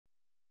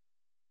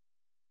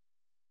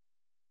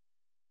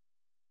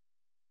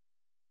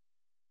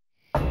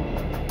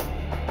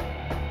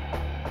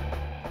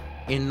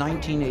In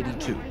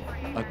 1982,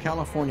 a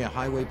California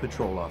highway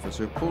patrol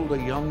officer pulled a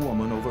young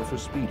woman over for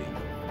speeding.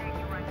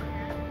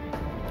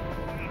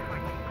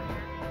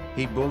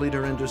 He bullied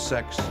her into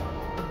sex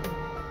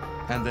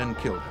and then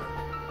killed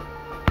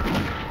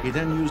her. He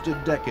then used a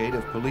decade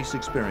of police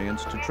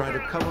experience to try to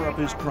cover up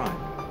his crime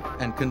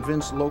and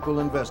convince local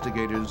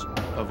investigators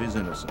of his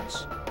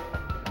innocence.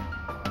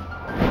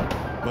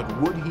 But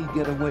would he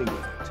get away with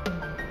it?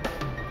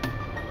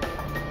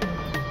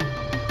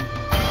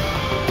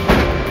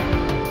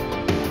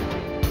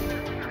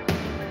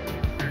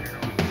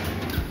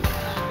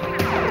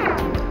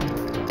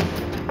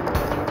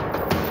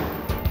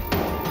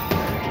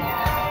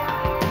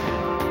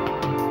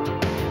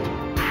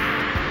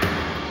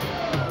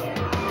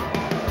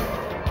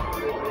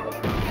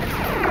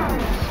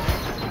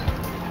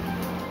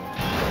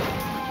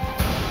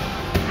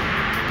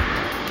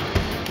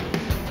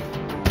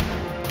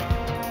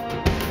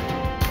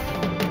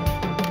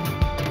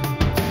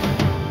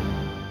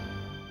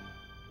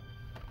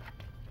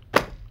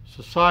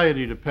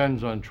 Society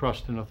depends on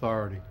trust and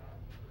authority.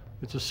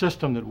 It's a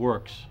system that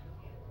works,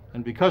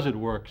 and because it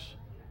works,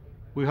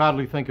 we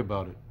hardly think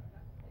about it.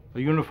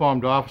 A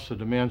uniformed officer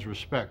demands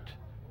respect,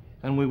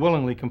 and we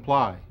willingly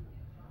comply.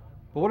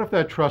 But what if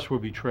that trust were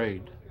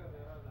betrayed?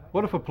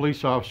 What if a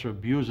police officer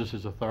abuses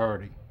his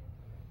authority?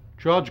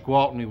 George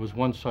Gwaltney was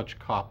one such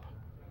cop.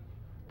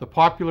 The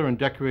popular and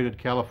decorated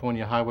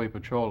California Highway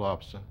Patrol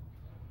officer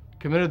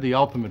committed the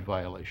ultimate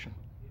violation.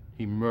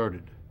 He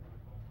murdered.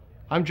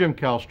 I'm Jim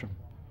Kallstrom,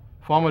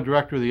 former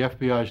director of the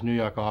FBI's New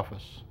York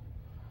office.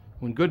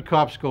 When good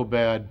cops go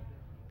bad,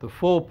 the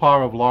full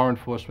power of law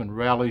enforcement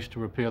rallies to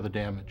repair the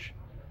damage,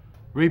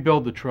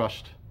 rebuild the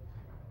trust,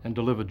 and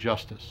deliver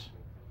justice.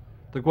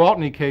 The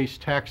Gwaltney case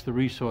taxed the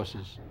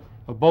resources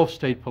of both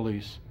state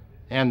police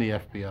and the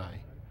FBI.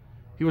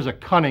 He was a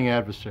cunning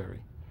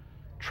adversary,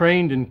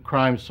 trained in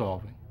crime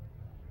solving,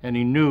 and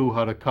he knew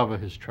how to cover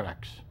his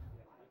tracks.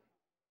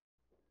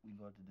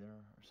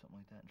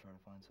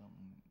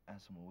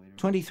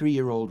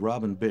 23-year-old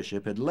Robin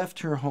Bishop had left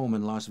her home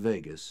in Las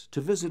Vegas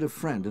to visit a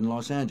friend in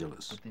Los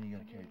Angeles. But then you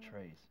gotta carry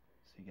trays,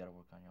 so you gotta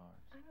work on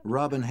yours.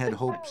 Robin had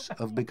hopes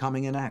of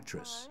becoming an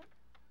actress.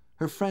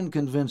 Her friend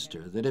convinced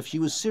her that if she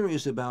was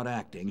serious about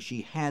acting,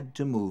 she had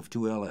to move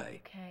to LA.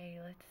 Okay,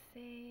 let's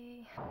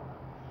see.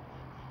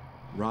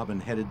 Robin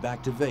headed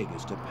back to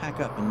Vegas to pack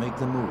up and make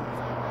the move.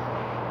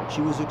 She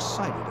was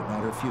excited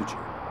about her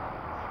future.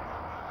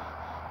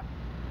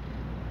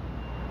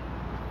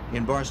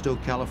 In Barstow,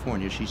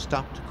 California, she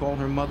stopped to call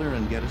her mother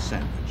and get a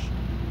sandwich.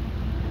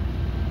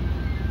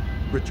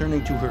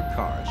 Returning to her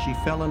car, she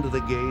fell under the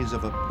gaze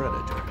of a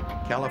predator,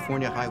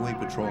 California Highway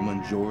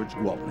Patrolman George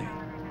Gwaltney.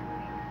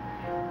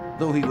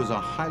 Though he was a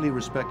highly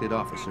respected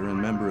officer and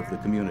member of the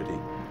community,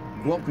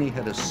 Gwaltney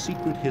had a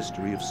secret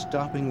history of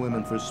stopping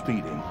women for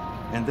speeding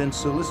and then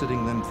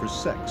soliciting them for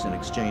sex in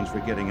exchange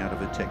for getting out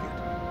of a ticket.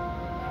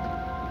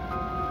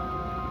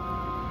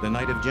 The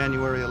night of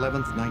January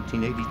 11th,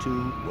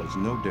 1982 was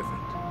no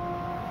different.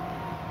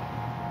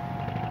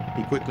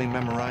 He quickly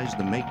memorized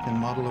the make and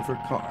model of her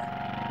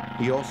car.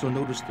 He also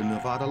noticed the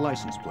Nevada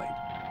license plate.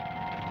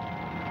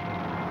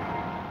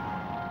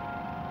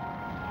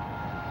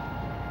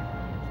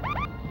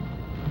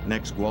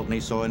 Next,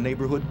 Gwaltney saw a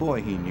neighborhood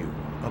boy he knew,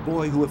 a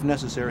boy who, if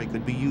necessary,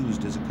 could be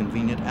used as a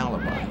convenient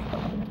alibi.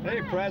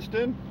 Hey,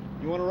 Preston,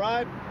 you want a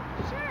ride?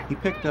 Sure. He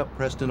picked up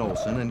Preston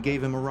Olson and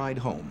gave him a ride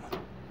home.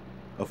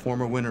 A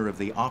former winner of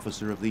the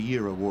Officer of the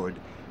Year award,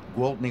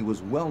 Gwaltney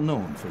was well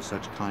known for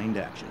such kind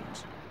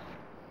actions.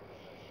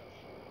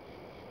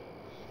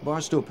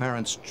 Barstow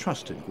parents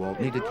trusted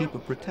Gwaltney to keep a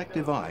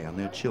protective eye on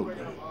their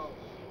children.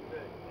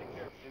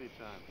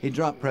 He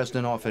dropped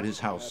Preston off at his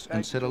house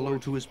and said hello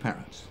to his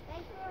parents.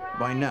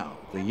 By now,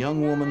 the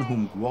young woman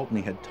whom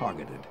Gwaltney had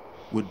targeted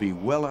would be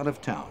well out of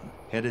town,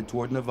 headed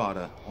toward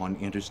Nevada on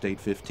Interstate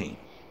 15.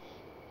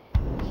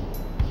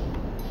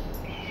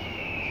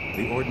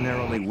 The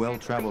ordinarily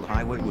well-traveled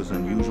highway was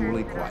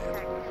unusually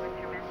quiet.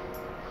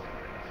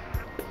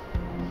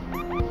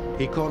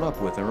 He caught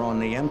up with her on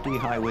the empty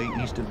highway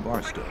east of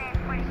Barstow.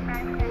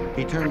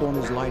 He turned on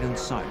his light and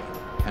siren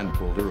and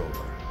pulled her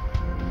over.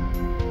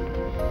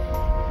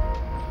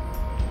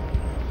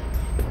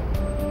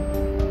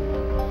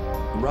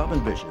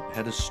 Robin Bishop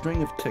had a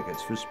string of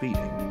tickets for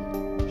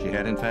speeding. She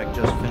had in fact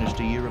just finished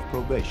a year of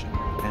probation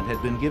and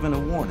had been given a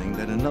warning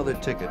that another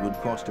ticket would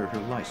cost her her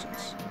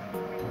license.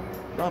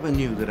 Robin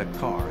knew that a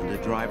car and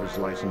a driver's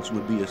license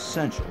would be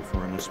essential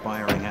for an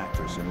aspiring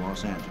actress in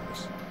Los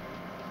Angeles.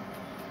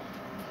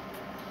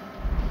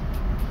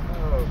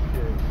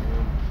 Okay,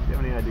 man. Do you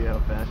have any idea how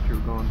fast you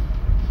were going?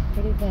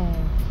 Pretty bad.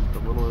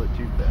 Just a little bit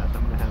too fast.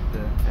 I'm gonna have to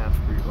ask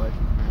for your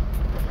license, man.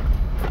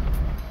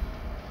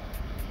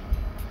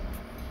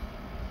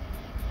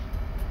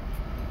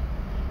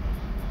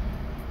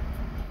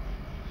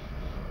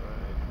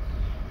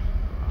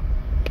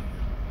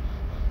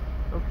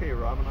 Okay,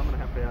 Robin, I'm going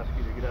to have to ask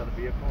you to get out of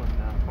the vehicle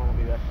and follow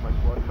me back to my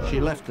squad car. She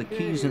left the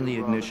keys in the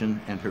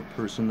ignition and her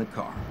purse in the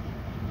car.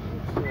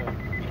 Let's take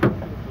a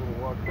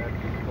little walk back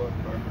to the squad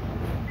car.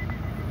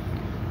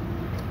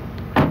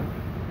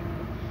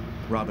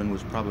 Robin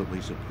was probably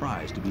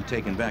surprised to be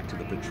taken back to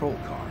the patrol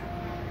car,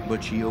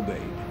 but she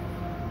obeyed.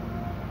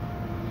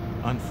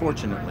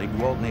 Unfortunately,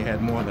 Gwaltney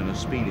had more than a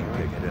speeding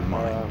ticket in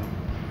mind.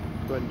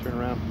 Go ahead and turn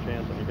around for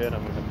chance on your head.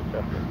 I'm going to have to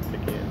cuff you if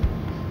you can.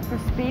 For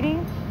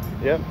speeding?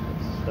 Yep,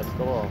 that's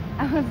the law.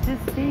 I was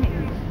just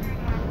speeding.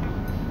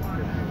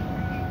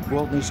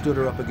 Gwaltney stood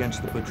her up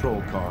against the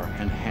patrol car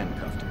and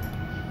handcuffed her.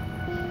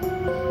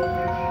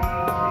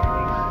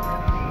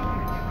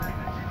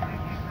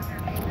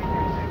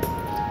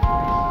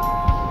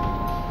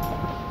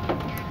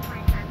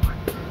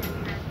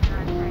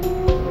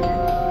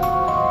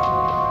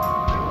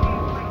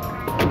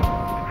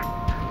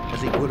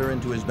 As he put her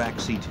into his back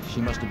seat, she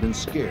must have been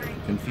scared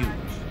and confused.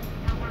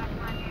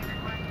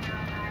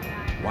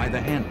 Why the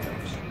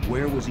handcuffs?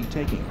 Where was he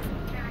taking her?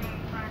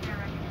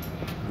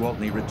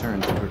 Gwaltney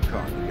returned to her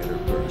car to get her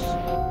purse.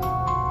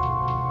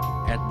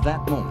 At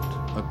that moment,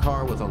 a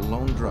car with a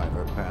lone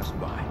driver passed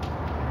by.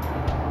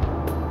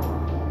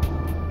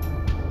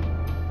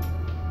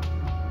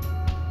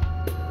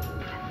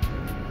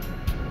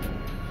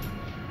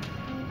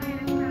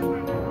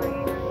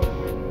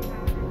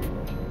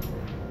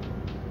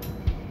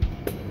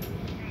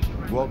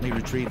 Gwaltney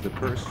retrieved the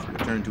purse,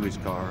 returned to his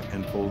car,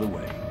 and pulled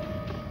away,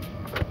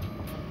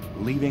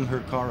 leaving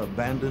her car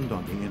abandoned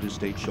on the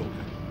interstate shoulder.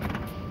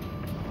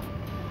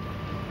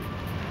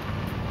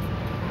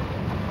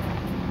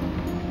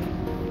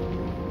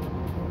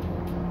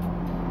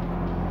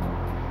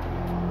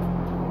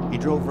 He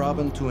drove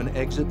Robin to an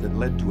exit that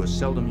led to a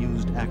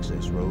seldom-used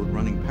access road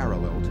running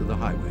parallel to the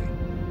highway.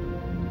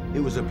 It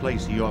was a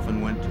place he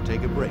often went to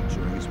take a break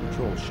during his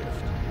patrol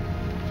shift,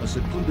 a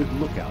secluded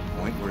lookout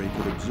point where he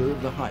could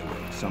observe the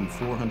highway some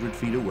 400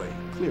 feet away,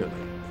 clearly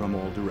from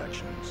all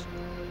directions.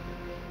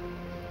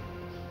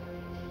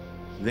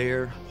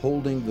 There,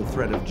 holding the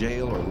threat of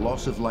jail or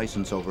loss of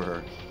license over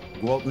her,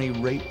 Gwaltney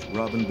raped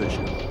Robin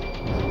Bishop.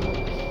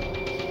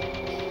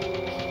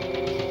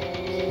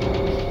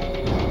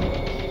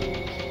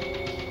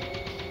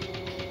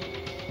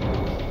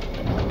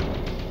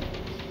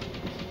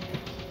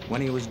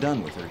 When he was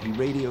done with her, he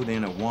radioed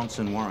in a wants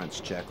and warrants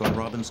check on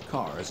Robin's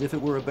car as if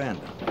it were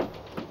abandoned.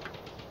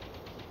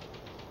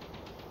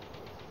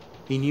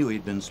 He knew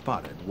he'd been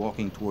spotted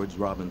walking towards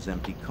Robin's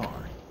empty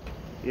car.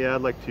 Yeah,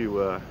 I'd like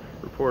to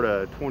report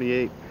a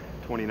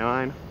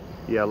 2829.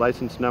 Yeah,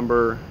 license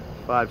number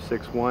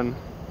 561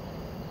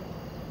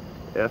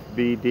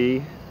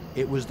 FBD.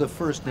 It was the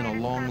first in a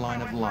long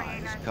line of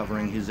lies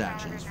covering his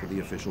actions for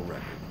the official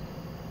record.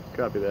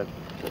 Copy that.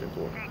 Heading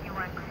for.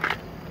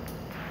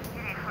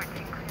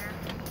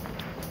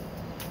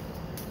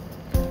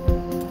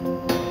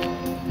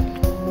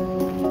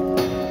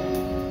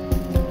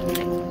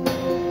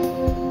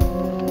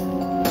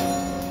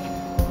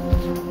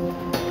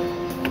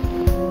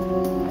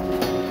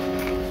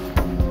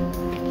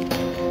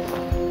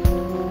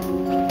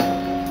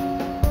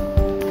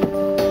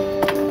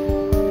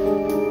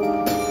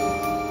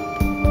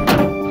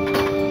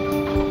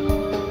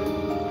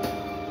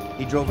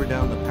 Drove her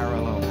down the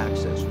parallel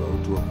access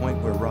road to a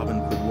point where Robin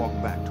could walk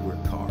back to her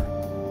car.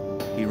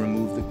 He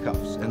removed the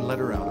cuffs and let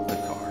her out of the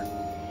car.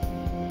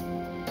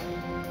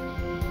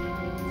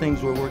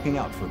 Things were working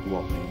out for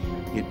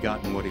Gwaltney. He'd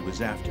gotten what he was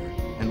after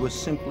and was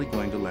simply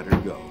going to let her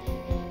go.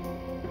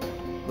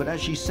 But as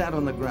she sat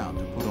on the ground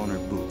to put on her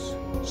boots,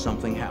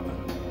 something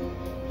happened.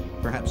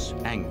 Perhaps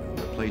anger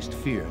replaced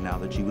fear now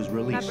that she was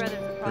released.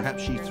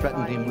 Perhaps she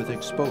threatened him with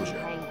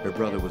exposure. Her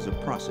brother was a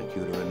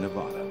prosecutor in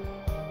Nevada.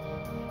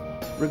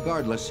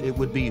 Regardless, it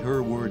would be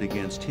her word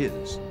against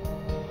his.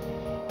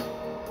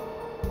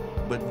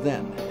 But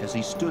then, as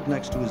he stood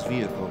next to his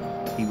vehicle,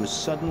 he was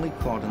suddenly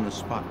caught in the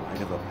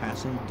spotlight of a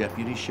passing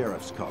deputy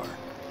sheriff's car.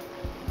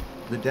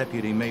 The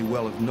deputy may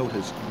well have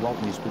noticed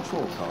Gwaltney's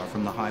patrol car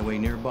from the highway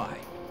nearby.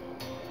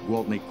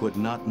 Gwaltney could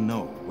not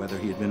know whether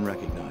he had been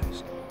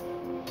recognized.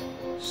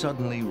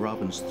 Suddenly,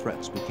 Robin's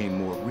threats became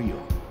more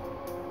real.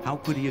 How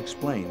could he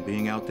explain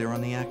being out there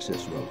on the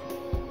access road?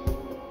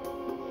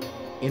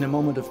 In a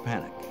moment of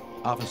panic,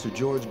 Officer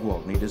George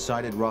Gwaltney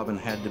decided Robin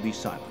had to be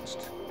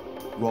silenced.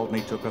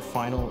 Gwaltney took a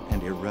final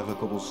and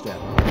irrevocable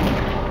step.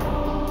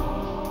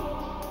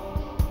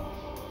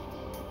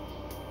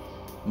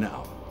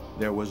 Now,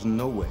 there was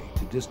no way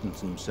to distance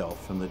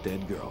himself from the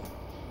dead girl.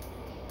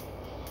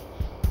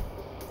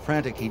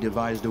 Frantic, he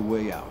devised a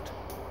way out.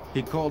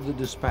 He called the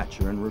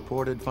dispatcher and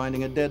reported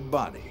finding a dead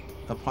body,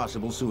 a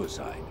possible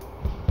suicide.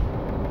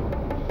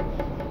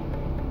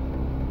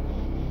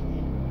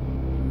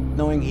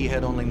 Knowing he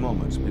had only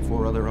moments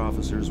before other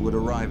officers would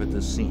arrive at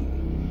the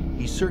scene,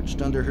 he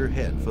searched under her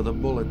head for the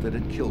bullet that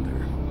had killed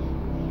her.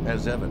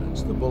 As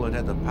evidence, the bullet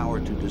had the power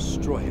to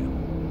destroy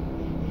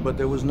him, but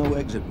there was no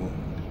exit wound.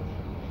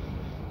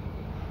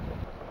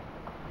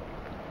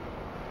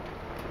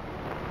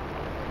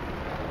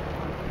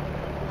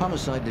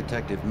 Homicide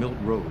Detective Milt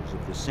Rose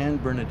of the San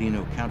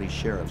Bernardino County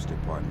Sheriff's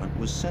Department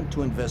was sent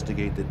to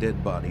investigate the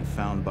dead body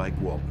found by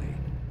Gwaltney.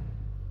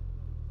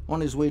 On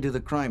his way to the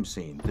crime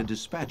scene, the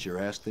dispatcher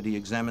asked that he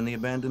examine the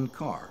abandoned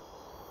car.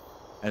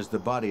 As the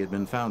body had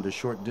been found a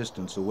short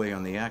distance away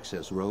on the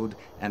access road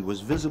and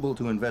was visible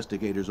to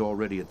investigators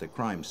already at the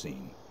crime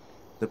scene,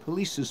 the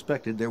police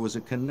suspected there was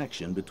a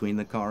connection between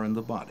the car and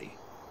the body.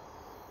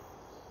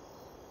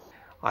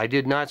 I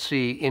did not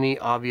see any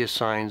obvious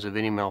signs of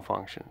any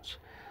malfunctions.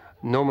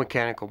 No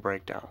mechanical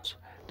breakdowns.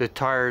 The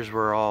tires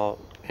were all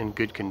in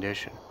good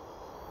condition.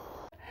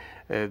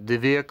 The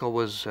vehicle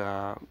was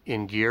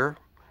in gear.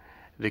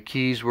 The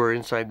keys were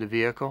inside the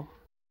vehicle.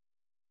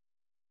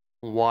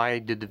 Why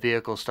did the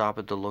vehicle stop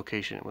at the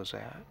location it was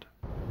at?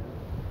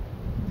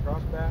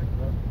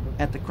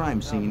 At the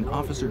crime scene,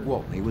 Officer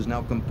Gwaltney was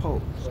now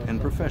composed and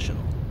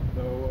professional.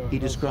 He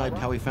described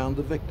how he found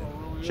the victim,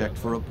 checked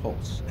for a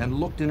pulse, and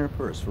looked in her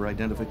purse for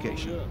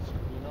identification.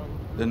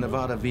 The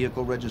Nevada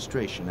vehicle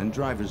registration and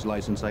driver's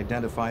license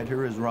identified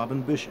her as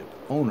Robin Bishop,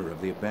 owner of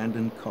the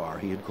abandoned car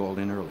he had called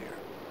in earlier.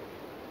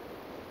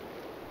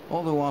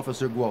 Although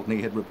Officer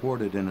Gwaltney had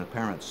reported an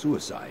apparent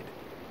suicide,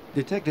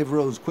 Detective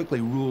Rose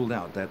quickly ruled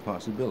out that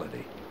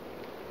possibility.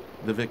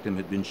 The victim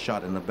had been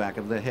shot in the back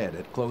of the head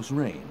at close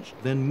range,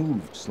 then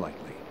moved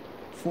slightly.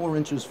 4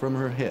 inches from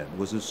her head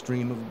was a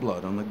stream of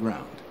blood on the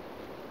ground.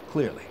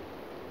 Clearly,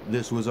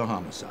 this was a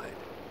homicide.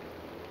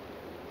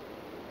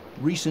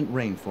 Recent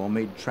rainfall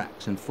made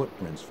tracks and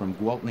footprints from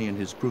Gwaltney and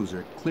his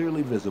cruiser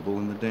clearly visible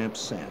in the damp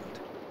sand.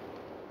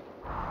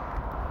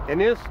 In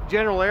this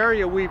general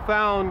area, we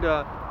found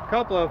a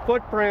couple of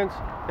footprints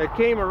that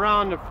came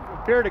around,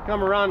 appear to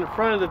come around the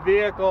front of the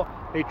vehicle.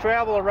 They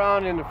travel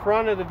around in the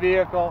front of the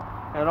vehicle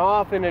and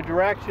off in a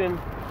direction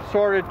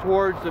sorted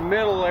towards the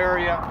middle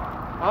area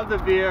of the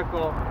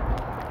vehicle.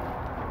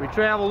 We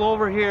travel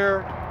over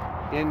here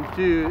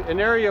into an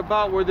area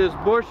about where this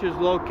bush is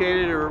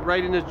located, or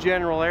right in this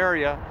general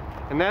area,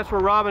 and that's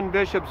where Robin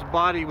Bishop's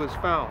body was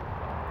found.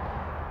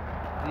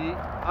 The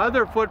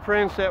other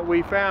footprints that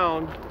we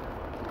found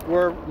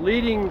were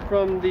leading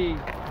from the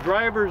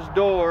driver's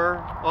door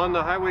on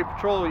the highway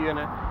patrol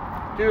unit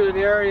to the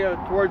area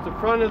towards the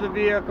front of the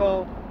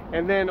vehicle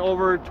and then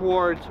over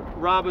towards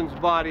Robin's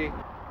body,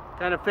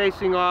 kind of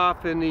facing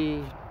off in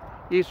the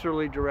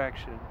easterly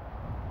direction.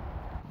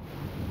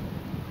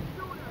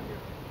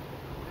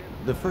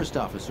 The first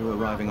officer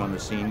arriving on the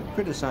scene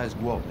criticized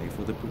Gwaltney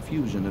for the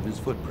profusion of his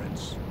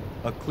footprints,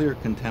 a clear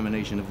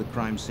contamination of the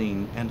crime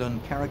scene and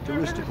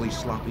uncharacteristically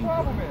sloppy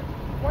work.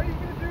 Why are you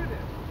going to do this?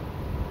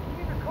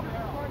 You need to come to the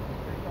crime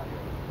scene right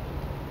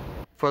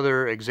here.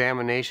 Further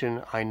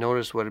examination, I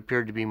noticed what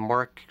appeared to be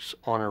marks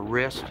on her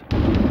wrist.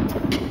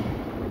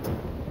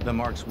 The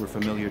marks were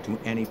familiar to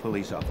any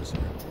police officer.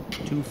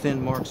 2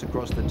 thin marks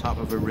across the top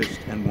of her wrist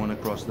and 1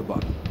 across the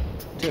bottom,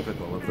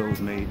 typical of those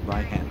made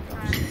by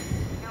handcuffs.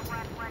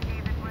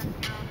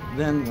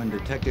 Then, when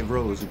Detective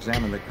Rose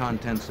examined the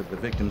contents of the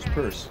victim's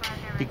purse,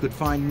 he could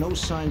find no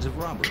signs of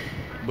robbery,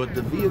 but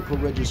the vehicle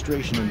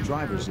registration and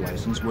driver's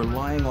license were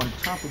lying on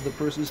top of the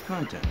purse's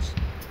contents,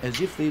 as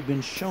if they'd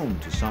been shown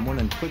to someone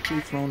and quickly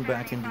thrown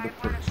back into the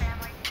purse.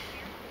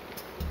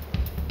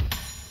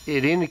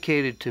 It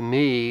indicated to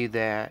me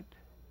that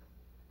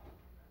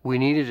we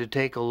needed to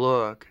take a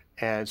look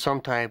at some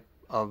type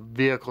of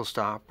vehicle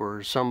stop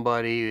where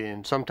somebody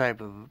in some type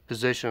of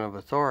position of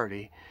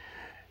authority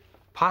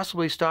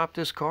possibly stopped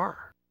this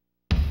car.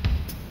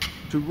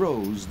 To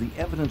Rose, the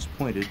evidence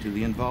pointed to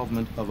the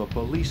involvement of a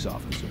police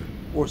officer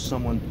or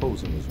someone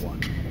posing as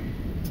one.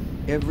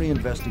 Every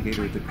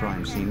investigator at the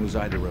crime scene was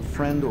either a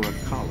friend or a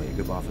colleague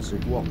of Officer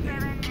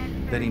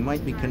Gwaltney. That he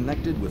might be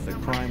connected with the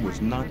crime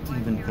was not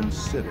even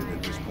considered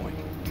at this point.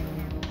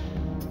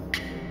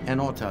 An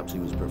autopsy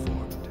was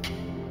performed.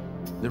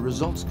 The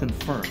results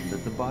confirmed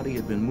that the body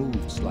had been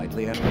moved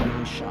slightly after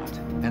being shot,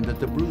 and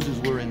that the bruises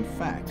were in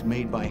fact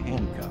made by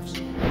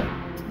handcuffs.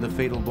 The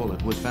fatal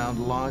bullet was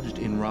found lodged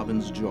in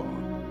Robin's jaw.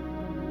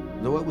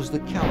 Though it was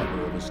the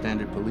caliber of a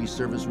standard police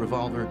service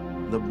revolver,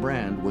 the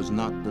brand was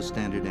not the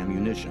standard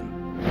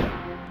ammunition.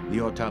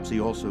 The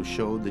autopsy also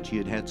showed that she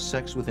had had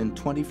sex within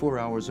 24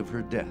 hours of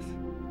her death,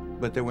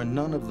 but there were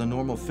none of the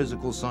normal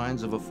physical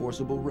signs of a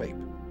forcible rape.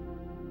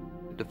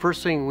 The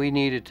first thing we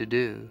needed to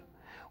do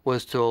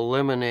was to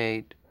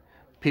eliminate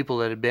people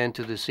that had been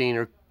to the scene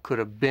or could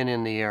have been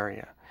in the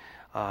area.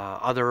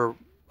 Other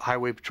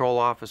highway patrol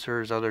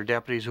officers, other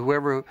deputies,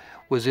 whoever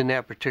was in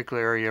that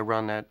particular area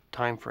around that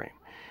time frame.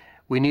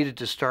 We needed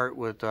to start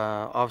with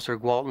Officer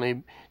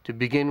Gwaltney to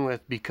begin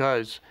with,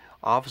 because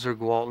Officer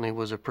Gwaltney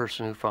was a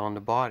person who found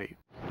the body.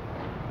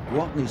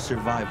 Gwaltney's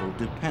survival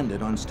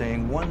depended on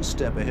staying 1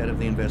 step ahead of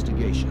the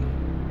investigation.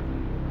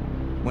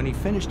 When he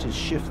finished his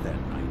shift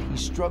that night, he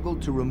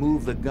struggled to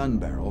remove the gun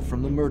barrel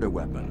from the murder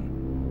weapon.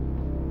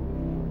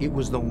 It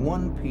was the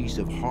one piece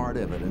of hard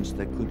evidence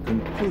that could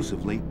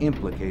conclusively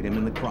implicate him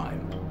in the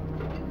crime.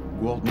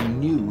 Gwaltney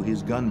knew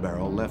his gun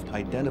barrel left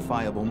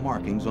identifiable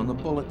markings on the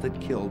bullet that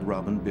killed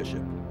Robin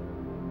Bishop.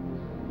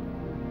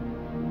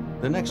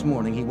 The next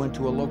morning, he went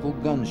to a local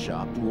gun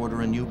shop to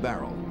order a new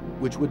barrel,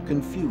 which would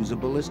confuse a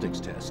ballistics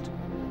test.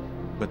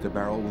 But the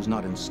barrel was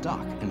not in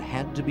stock and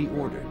had to be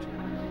ordered.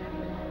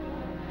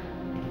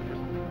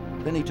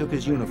 Then he took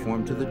his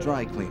uniform to the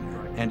dry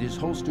cleaner and his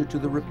holster to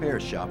the repair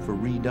shop for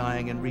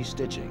re-dyeing and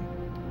restitching.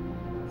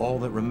 All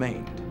that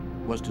remained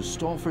was to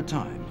stall for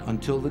time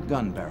until the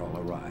gun barrel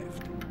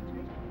arrived.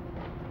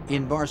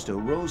 In Barstow,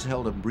 Rose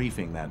held a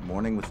briefing that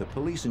morning with the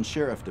police and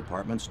sheriff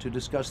departments to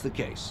discuss the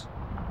case.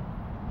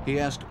 He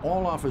asked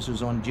all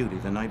officers on duty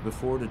the night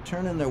before to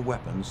turn in their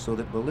weapons so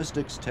that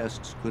ballistics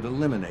tests could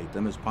eliminate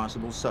them as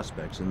possible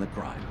suspects in the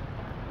crime.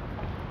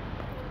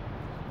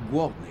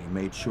 Gwaltney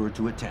made sure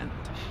to attend.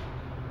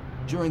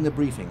 During the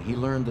briefing, he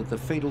learned that the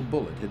fatal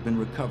bullet had been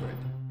recovered.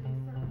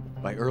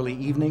 By early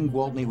evening,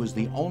 Gwaltney was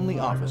the only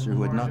officer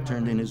who had not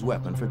turned in his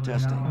weapon for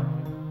testing.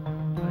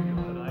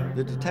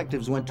 The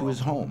detectives went to his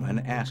home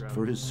and asked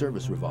for his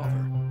service revolver.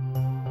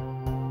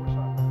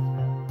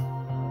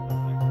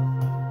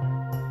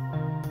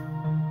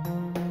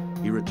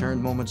 He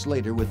returned moments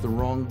later with the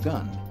wrong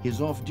gun,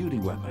 his off-duty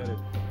weapon.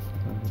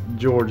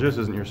 George, this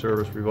isn't your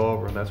service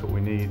revolver, and that's what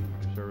we need.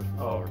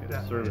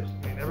 Service.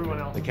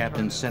 The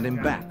captain sent him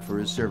back for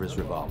his service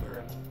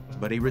revolver,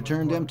 but he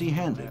returned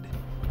empty-handed.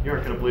 You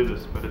aren't going to believe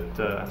this, but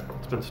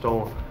it's been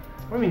stolen.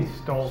 What do you mean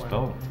stolen?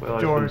 Stolen? Well,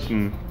 George, there's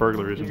been some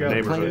burglaries in the He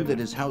claimed neighborhood. that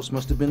his house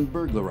must have been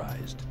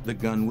burglarized. The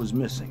gun was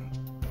missing.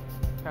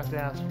 have to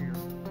ask for your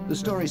The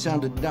story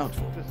sounded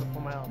doubtful,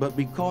 formality. but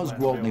because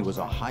Gwaltney was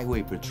a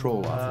highway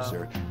patrol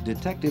officer,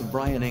 Detective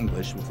Brian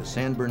English with the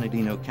San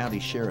Bernardino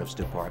County Sheriff's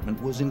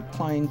Department was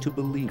inclined to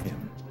believe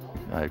him.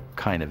 I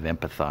kind of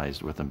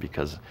empathized with him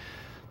because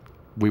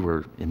we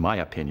were, in my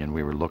opinion,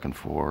 we were looking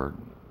for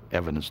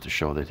evidence to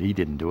show that he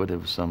didn't do it.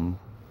 It was some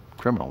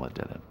criminal that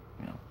did it,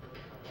 you know.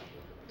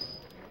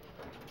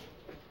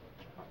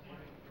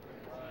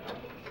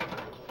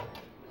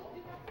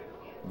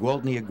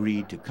 Gwaltney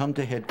agreed to come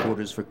to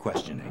headquarters for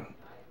questioning.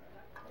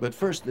 But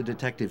first, the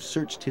detectives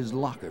searched his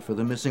locker for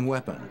the missing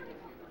weapon.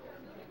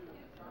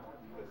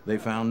 They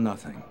found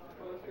nothing.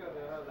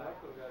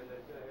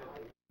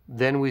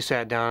 Then we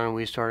sat down and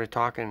we started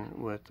talking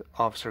with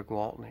Officer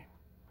Gwaltney.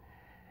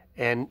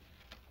 And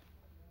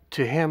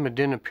to him, it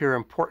didn't appear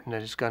important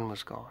that his gun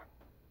was gone,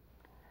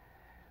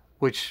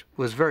 which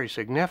was very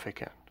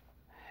significant.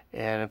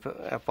 And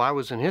if I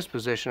was in his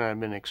position, I'd have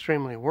been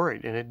extremely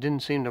worried, and it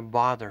didn't seem to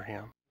bother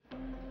him.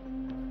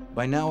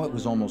 By now, it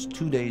was almost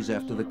 2 days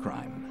after the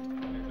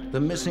crime.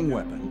 The missing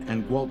weapon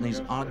and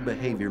Gwaltney's odd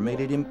behavior made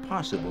it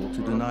impossible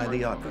to deny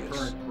the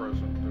obvious.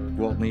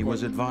 Gwaltney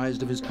was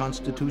advised of his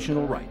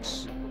constitutional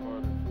rights.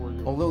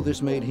 Although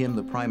this made him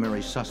the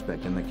primary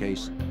suspect in the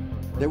case,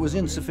 there was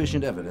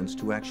insufficient evidence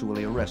to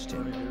actually arrest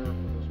him.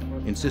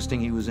 Insisting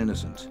he was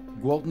innocent,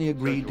 Gwaltney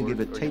agreed to give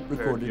a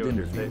tape-recorded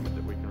interview.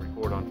 That we can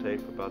record on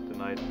tape about the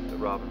night that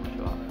Robin was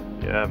shot.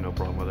 Yeah, I have no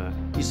problem with that.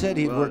 He said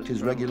he'd worked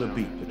his regular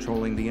beat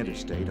patrolling the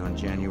interstate on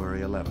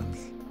January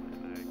 11th.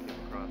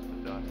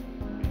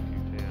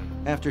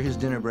 After his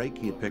dinner break,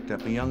 he had picked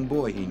up a young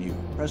boy he knew,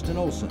 Preston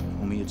Olson,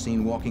 whom he had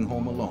seen walking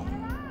home alone.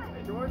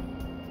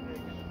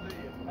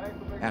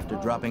 After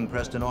dropping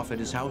Preston off at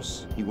his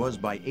house, he was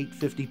by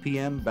 8:50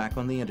 p.m. back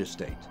on the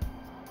interstate.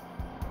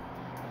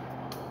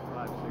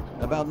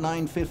 About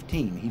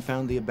 9:15, he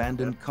found the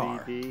abandoned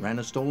car, ran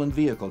a stolen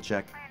vehicle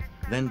check,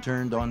 then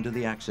turned onto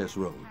the access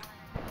road.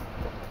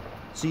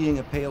 Seeing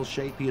a pale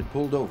shape, he had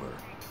pulled over.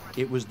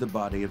 It was the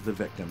body of the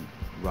victim,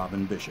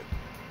 Robin Bishop.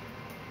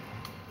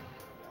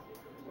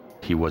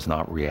 He was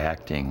not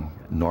reacting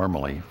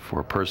normally for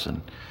a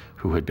person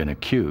who had been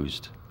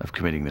accused of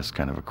committing this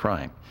kind of a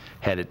crime.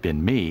 Had it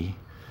been me,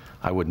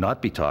 I would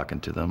not be talking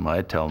to them.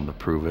 I'd tell them to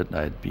prove it.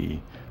 I'd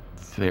be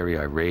very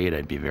irate.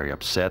 I'd be very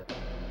upset.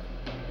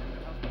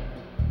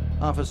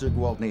 Officer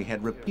Gwaltney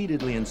had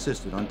repeatedly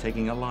insisted on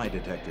taking a lie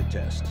detector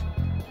test.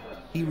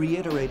 He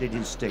reiterated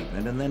his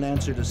statement and then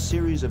answered a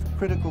series of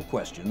critical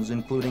questions,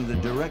 including the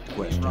direct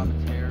question,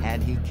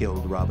 had he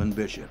killed Robin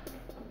Bishop?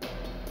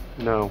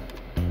 No.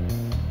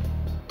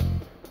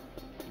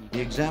 The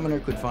examiner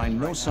could find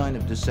no sign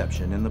of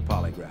deception in the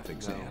polygraph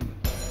exam.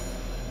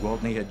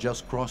 Gwaltney had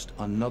just crossed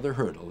another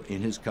hurdle in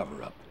his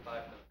cover-up.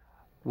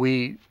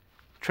 We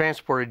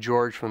transported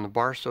George from the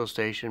Barstow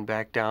station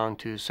back down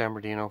to San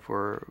Bernardino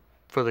for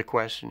the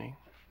questioning.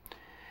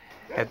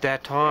 At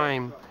that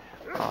time,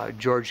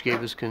 George gave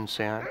his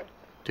consent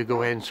to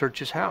go ahead and search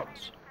his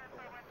house.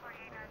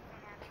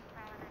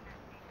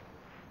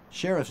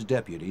 Sheriff's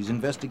deputies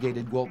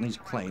investigated Gwaltney's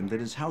claim that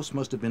his house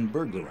must have been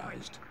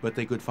burglarized, but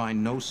they could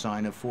find no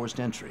sign of forced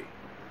entry.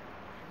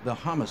 The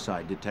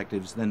homicide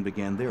detectives then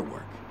began their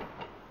work.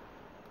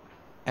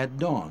 At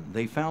dawn,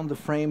 they found the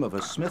frame of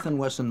a Smith &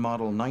 Wesson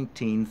Model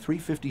 19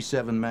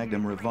 .357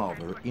 Magnum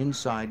revolver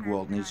inside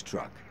Gwaltney's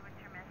truck.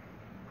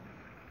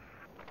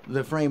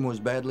 The frame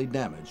was badly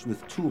damaged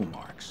with tool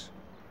marks.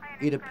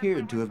 It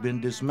appeared to have been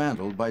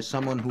dismantled by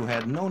someone who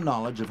had no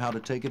knowledge of how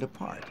to take it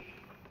apart.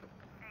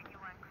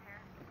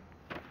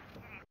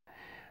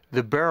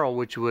 The barrel,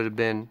 which would have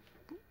been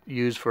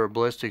used for a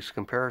ballistics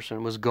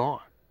comparison, was gone.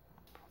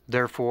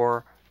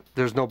 Therefore,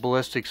 there's no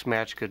ballistics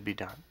match could be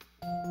done.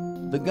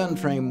 The gun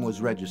frame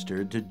was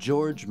registered to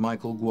George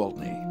Michael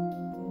Gwaltney.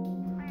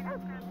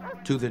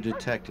 To the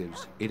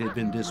detectives, it had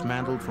been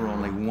dismantled for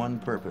only one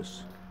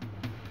purpose.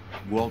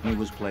 Gwaltney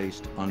was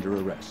placed under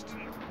arrest.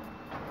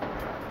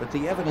 But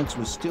the evidence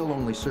was still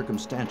only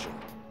circumstantial.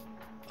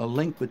 a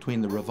link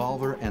between the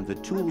revolver and the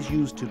tools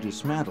used to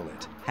dismantle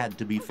it had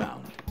to be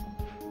found.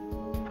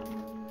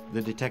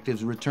 The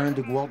detectives returned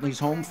to Gwaltney's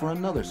home for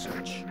another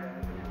search.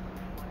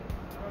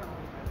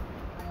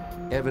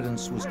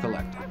 Evidence was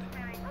collected.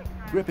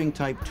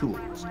 Gripping-type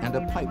tools and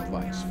a pipe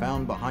vise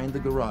found behind the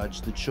garage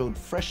that showed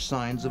fresh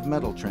signs of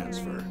metal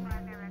transfer.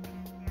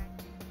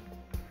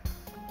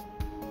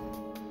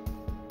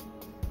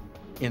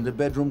 In the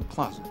bedroom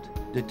closet,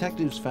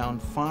 detectives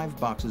found 5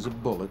 boxes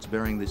of bullets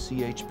bearing the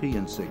CHP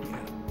insignia.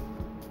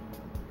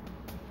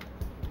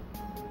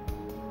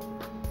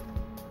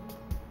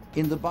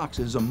 In the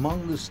boxes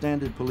among the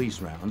standard police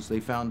rounds, they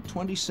found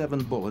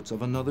 27 bullets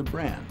of another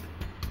brand.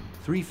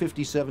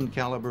 357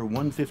 caliber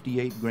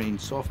 158 grain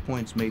soft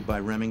points made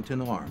by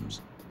Remington Arms,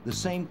 the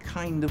same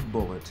kind of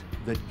bullet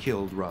that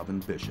killed Robin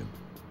Bishop.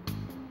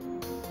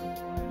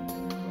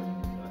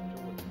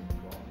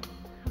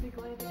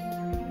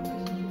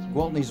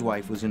 Gwaltney's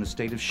wife was in a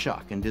state of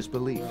shock and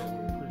disbelief.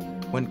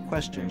 When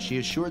questioned, she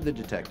assured the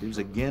detectives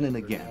again and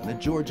again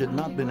that George had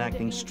not been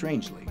acting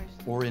strangely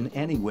or in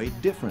any way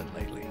different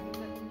lately.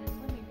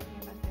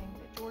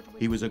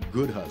 He was a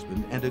good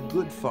husband and a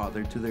good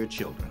father to their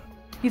children.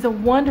 He's a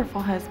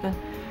wonderful husband,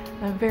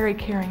 a very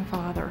caring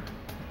father.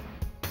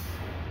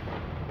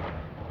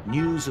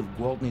 News of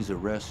Gwaltney's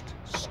arrest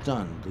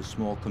stunned the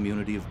small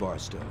community of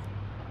Barstow.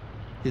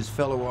 His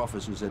fellow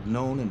officers had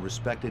known and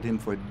respected him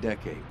for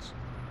decades.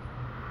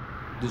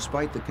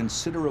 Despite the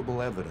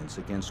considerable evidence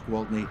against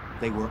Gwaltney,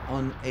 they were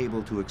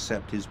unable to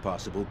accept his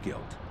possible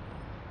guilt.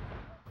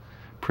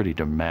 Pretty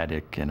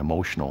dramatic and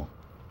emotional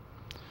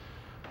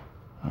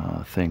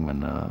thing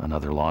when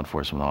another law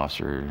enforcement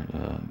officer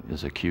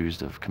is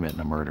accused of committing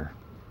a murder.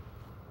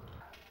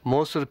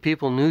 Most of the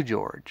people knew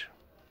George,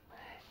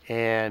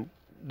 and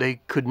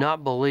they could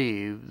not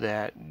believe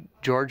that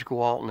George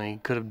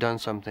Gwaltney could have done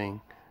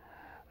something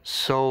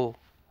so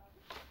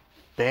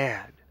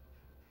bad.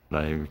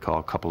 I recall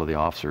a couple of the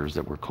officers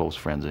that were close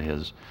friends of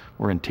his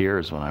were in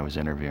tears when I was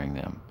interviewing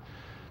them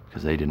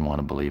because they didn't want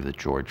to believe that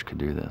George could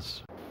do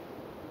this.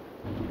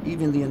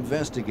 Even the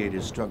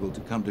investigators struggled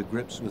to come to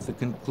grips with the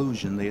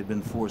conclusion they had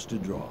been forced to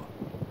draw.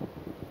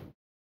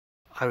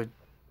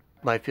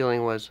 My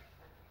feeling was,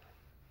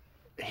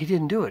 he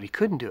didn't do it. He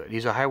couldn't do it.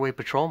 He's a highway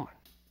patrolman.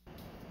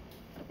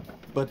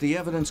 But the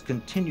evidence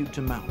continued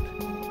to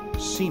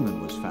mount.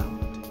 Semen was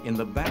found in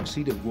the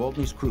backseat of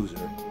Gwaltney's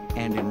cruiser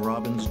and in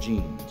Robin's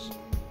jeans.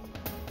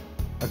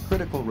 A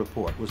critical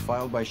report was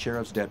filed by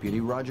Sheriff's Deputy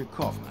Roger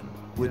Kaufman,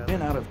 who had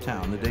been out of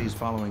town the days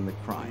following the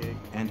crime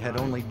and had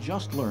only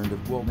just learned of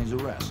Gwaltney's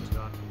arrest.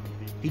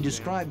 He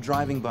described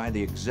driving by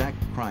the exact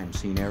crime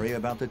scene area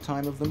about the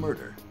time of the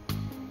murder.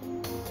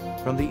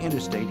 From the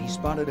interstate, he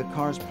spotted a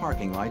car's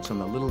parking lights on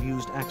the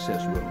little-used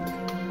access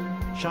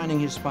road. Shining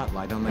his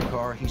spotlight on the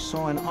car, he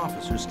saw an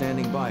officer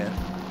standing by it,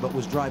 but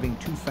was driving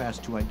too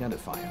fast to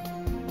identify him.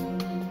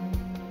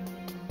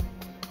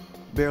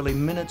 Barely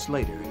minutes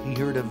later, he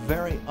heard a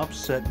very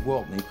upset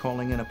Gwaltney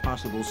calling in a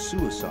possible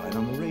suicide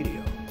on the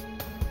radio.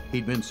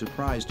 He'd been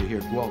surprised to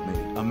hear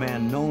Gwaltney, a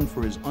man known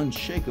for his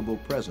unshakable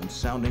presence,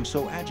 sounding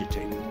so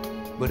agitated,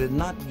 but had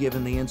not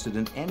given the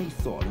incident any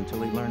thought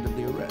until he learned of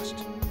the arrest.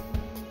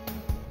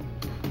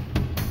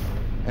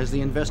 As the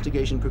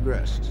investigation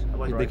progressed,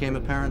 it became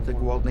apparent that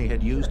Gwaltney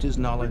had used his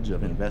knowledge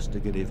of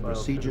investigative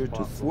procedure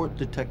to thwart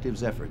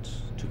detectives'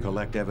 efforts to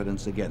collect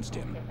evidence against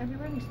him.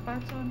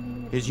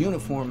 His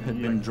uniform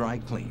had been dry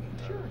cleaned,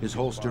 his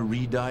holster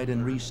re-dyed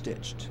and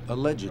re-stitched,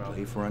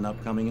 allegedly for an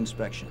upcoming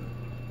inspection.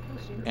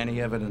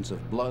 Any evidence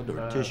of blood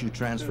or tissue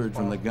transferred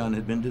from the gun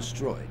had been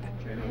destroyed.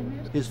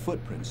 His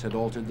footprints had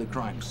altered the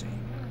crime scene.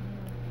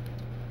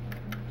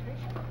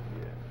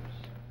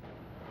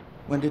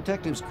 When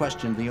detectives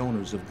questioned the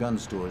owners of gun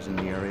stores in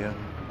the area,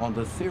 on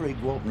the theory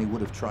Gwaltney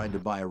would have tried to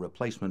buy a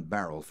replacement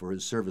barrel for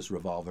his service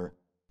revolver,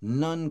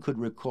 none could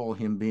recall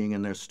him being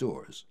in their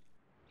stores.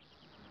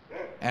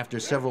 After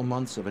several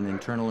months of an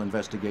internal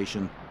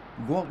investigation,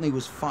 Gwaltney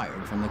was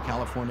fired from the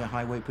California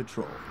Highway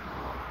Patrol.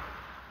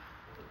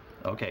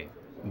 Okay,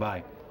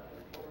 bye.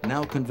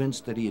 Now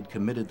convinced that he had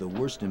committed the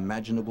worst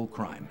imaginable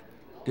crime,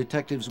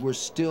 detectives were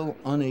still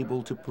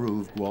unable to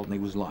prove Gwaltney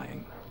was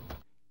lying.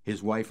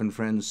 His wife and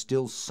friends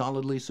still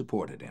solidly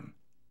supported him.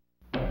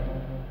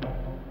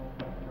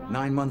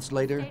 9 months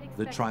later,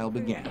 the trial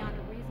began,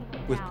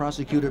 with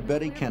prosecutor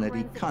Betty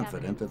Kennedy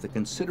confident that the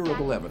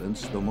considerable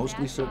evidence, though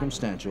mostly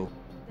circumstantial,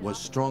 was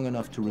strong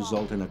enough to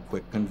result in a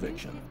quick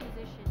conviction.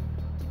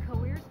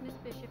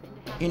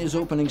 In his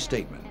opening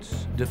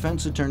statement,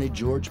 defense attorney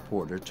George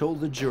Porter told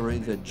the jury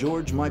that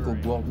George Michael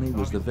Gwaltney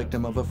was the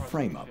victim of a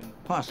frame-up,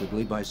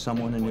 possibly by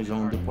someone in his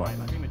own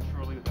department.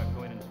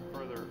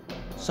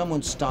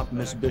 Someone stopped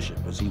Miss Bishop,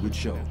 as he would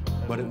show,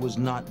 but it was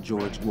not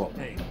George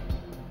Gwaltney.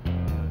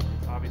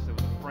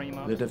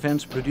 The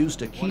defense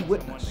produced a key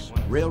witness,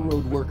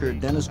 railroad worker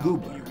Dennis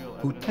Gubler,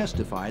 who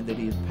testified that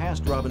he had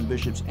passed Robin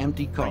Bishop's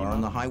empty car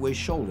on the highway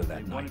shoulder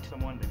that night.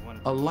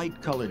 A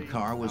light-colored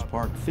car was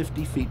parked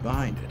 50 feet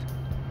behind it.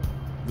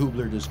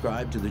 Gubler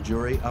described to the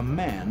jury a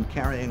man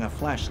carrying a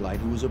flashlight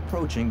who was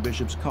approaching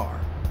Bishop's car.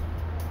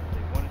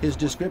 His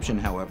description,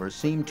 however,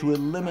 seemed to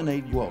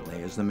eliminate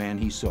Gwaltney as the man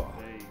he saw.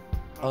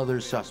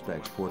 Other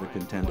suspects, Porter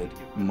contended,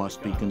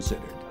 must be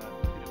considered.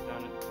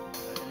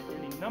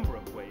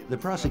 The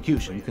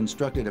prosecution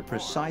constructed a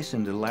precise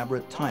and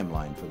elaborate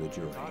timeline for the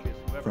jury,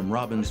 from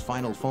Robin's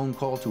final phone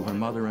call to her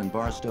mother in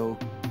Barstow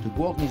to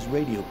Gwaltney's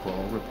radio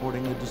call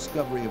reporting the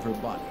discovery of her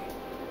body.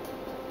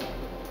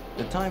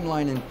 The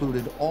timeline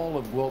included all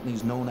of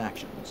Gwaltney's known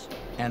actions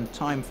and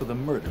time for the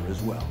murder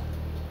as well.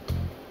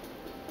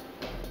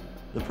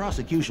 The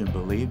prosecution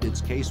believed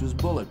its case was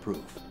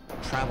bulletproof.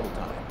 Travel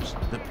times,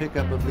 the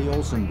pickup of the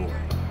Olsen boy,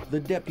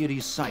 the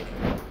deputy's sighting,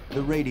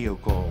 the radio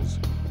calls,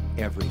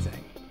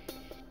 everything.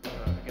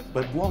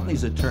 But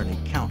Gwaltney's attorney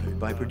countered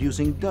by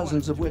producing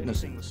dozens of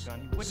witnesses,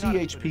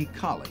 CHP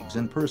colleagues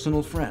and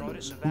personal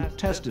friends who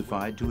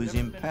testified to his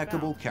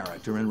impeccable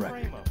character and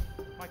record.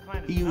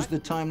 He used the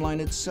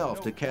timeline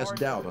itself to cast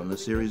doubt on the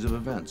series of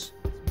events.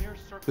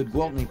 Could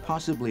Gwaltney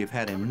possibly have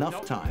had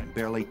enough time,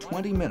 barely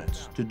 20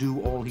 minutes, to do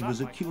all he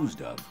was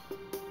accused of?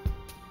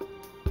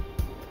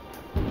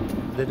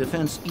 The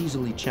defense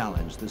easily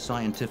challenged the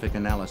scientific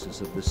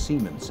analysis of the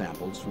semen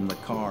samples from the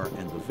car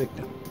and the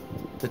victim.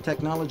 The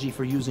technology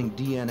for using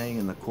DNA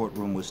in the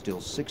courtroom was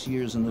still 6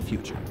 years in the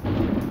future.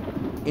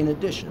 In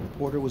addition,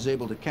 Porter was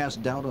able to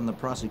cast doubt on the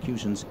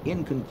prosecution's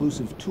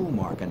inconclusive tool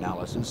mark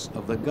analysis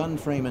of the gun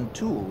frame and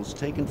tools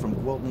taken from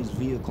Gwaltney's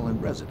vehicle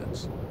and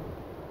residence.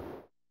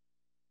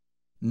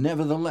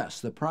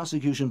 Nevertheless, the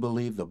prosecution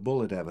believed the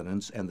bullet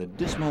evidence and the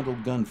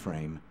dismantled gun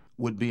frame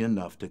would be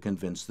enough to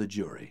convince the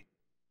jury.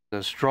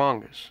 The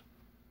strongest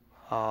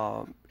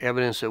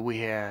evidence that we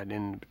had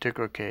in the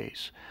particular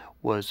case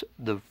was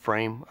the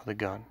frame of the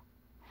gun.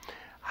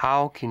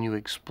 How can you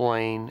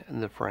explain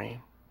the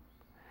frame?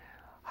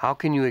 How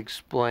can you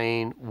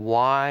explain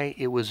why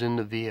it was in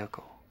the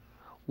vehicle?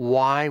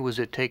 Why was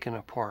it taken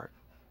apart?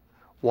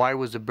 Why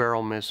was the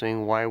barrel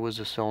missing? Why was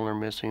the cylinder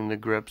missing? The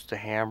grips, the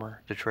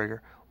hammer, the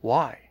trigger?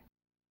 Why?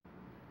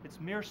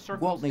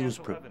 Gwaltney was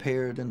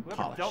prepared and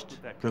polished,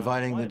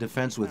 providing the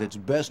defense with its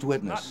best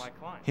witness,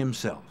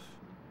 himself.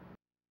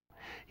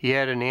 He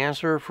had an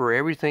answer for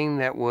everything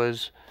that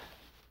was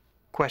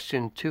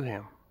questioned to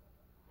him.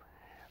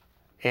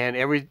 And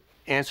every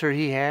answer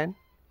he had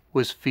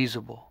was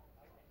feasible.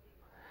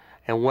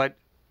 And what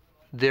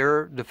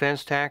their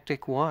defense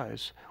tactic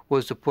was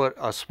to put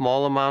a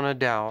small amount of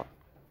doubt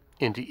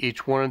into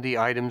each one of the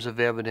items of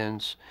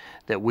evidence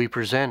that we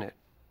presented.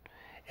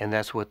 And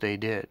that's what they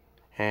did.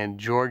 And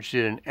George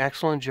did an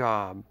excellent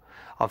job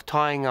of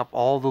tying up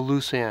all the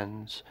loose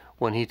ends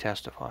when he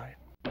testified.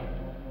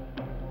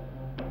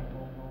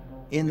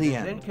 In the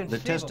end, the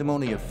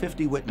testimony of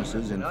 50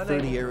 witnesses in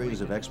 30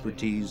 areas of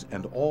expertise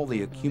and all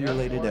the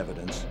accumulated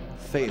evidence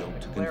failed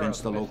to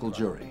convince the local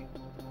jury.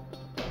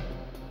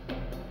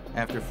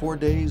 After 4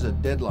 days, a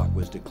deadlock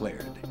was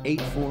declared,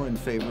 8-4 in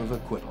favor of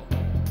acquittal.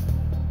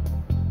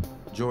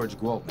 George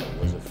Gwaltney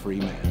was a free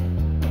man.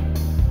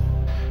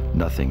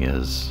 Nothing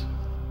is,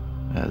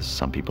 as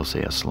some people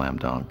say, a slam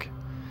dunk.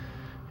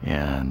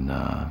 And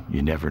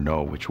you never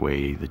know which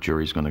way the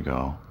jury's going to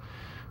go.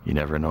 You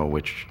never know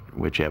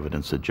which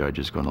evidence the judge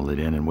is going to let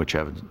in and which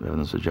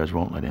evidence the judge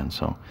won't let in.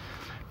 So,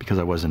 because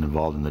I wasn't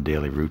involved in the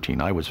daily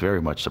routine, I was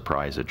very much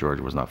surprised that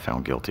George was not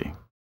found guilty.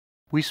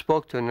 We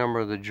spoke to a number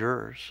of the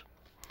jurors,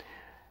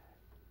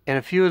 and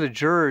a few of the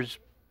jurors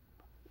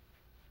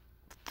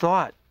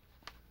thought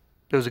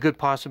there was a good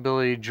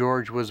possibility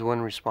George was the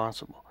one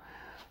responsible,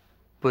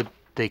 but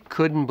they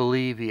couldn't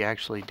believe he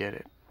actually did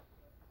it.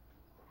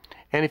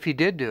 And if he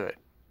did do it,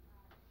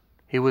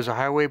 he was a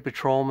highway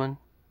patrolman.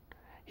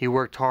 He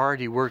worked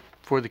hard. He worked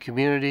for the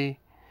community.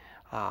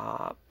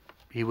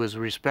 He was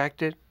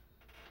respected.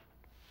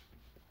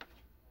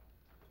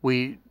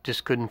 We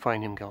just couldn't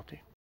find him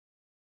guilty.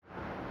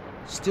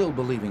 Still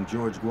believing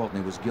George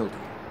Gwaltney was guilty,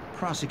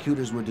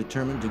 prosecutors were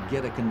determined to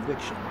get a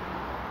conviction.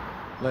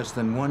 Less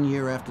than 1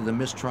 year after the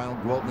mistrial,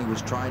 Gwaltney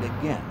was tried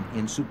again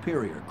in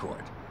Superior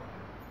Court.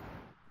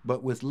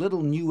 But with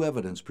little new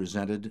evidence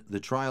presented, the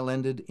trial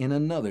ended in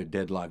another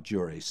deadlocked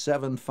jury,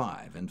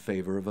 7-5 in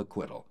favor of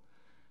acquittal.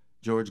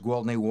 George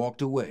Gwaltney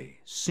walked away,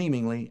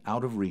 seemingly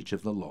out of reach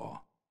of the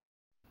law.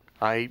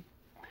 I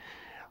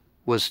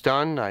was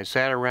stunned. I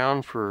sat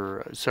around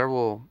for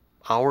several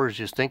hours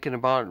just thinking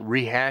about it,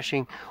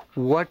 rehashing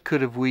what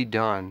could have we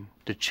done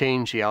to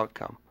change the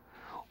outcome.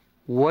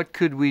 What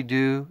could we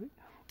do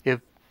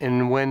if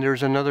and when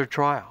there's another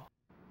trial?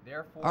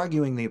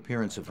 Arguing the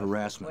appearance of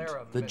harassment,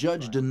 the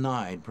judge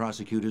denied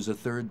prosecutors a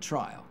third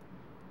trial.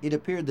 It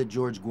appeared that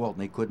George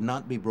Gwaltney could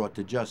not be brought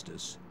to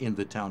justice in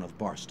the town of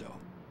Barstow.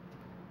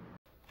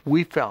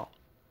 We felt,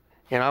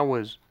 and I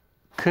was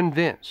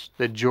convinced,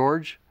 that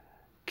George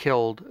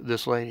killed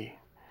this lady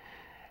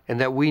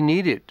and that we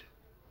needed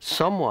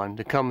someone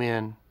to come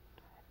in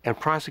and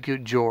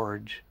prosecute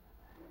George.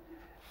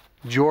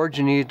 George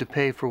needed to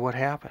pay for what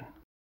happened.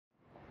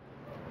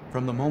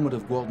 From the moment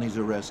of Gwaltney's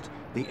arrest,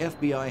 the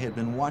FBI had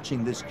been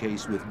watching this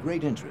case with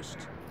great interest.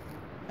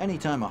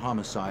 Anytime a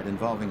homicide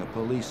involving a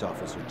police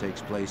officer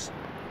takes place,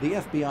 the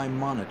FBI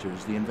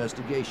monitors the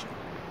investigation.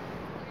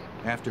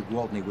 After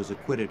Gwaltney was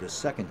acquitted a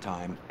second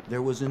time,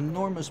 there was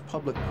enormous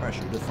public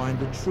pressure to find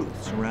the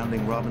truth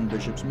surrounding Robin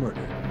Bishop's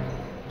murder.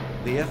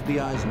 The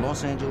FBI's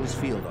Los Angeles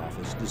field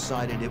office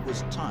decided it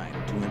was time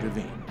to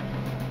intervene.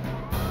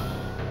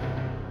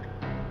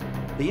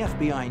 The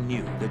FBI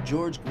knew that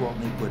George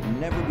Gwaltney could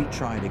never be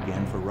tried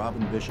again for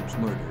Robin Bishop's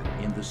murder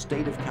in the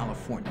state of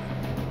California.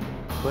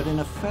 But in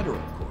a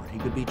federal court, he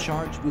could be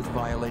charged with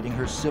violating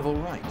her civil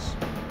rights.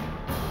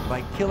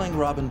 By killing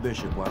Robin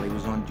Bishop while he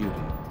was on duty,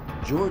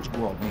 George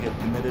Gwaltney had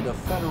committed a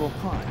federal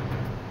crime.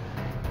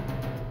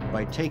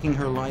 By taking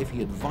her life, he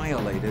had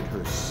violated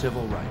her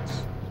civil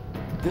rights.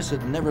 This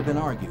had never been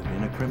argued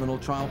in a criminal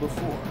trial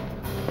before.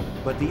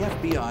 But the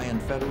FBI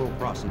and federal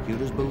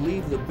prosecutors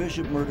believed the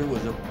Bishop murder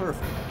was a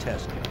perfect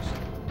test case.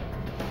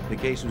 The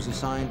case was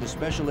assigned to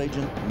Special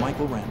Agent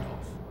Michael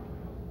Randolph.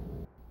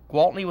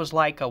 Gwaltney was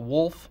like a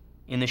wolf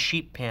in the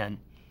sheep pen.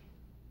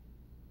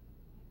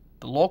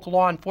 The local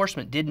law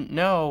enforcement didn't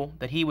know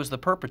that he was the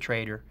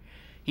perpetrator.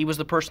 He was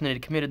the person that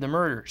had committed the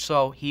murder,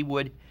 so he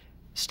would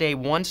stay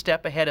one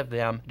step ahead of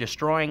them,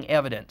 destroying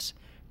evidence.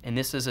 And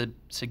this is a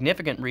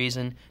significant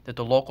reason that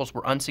the locals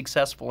were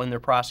unsuccessful in their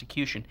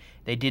prosecution.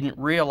 They didn't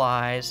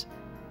realize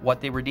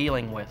what they were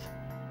dealing with.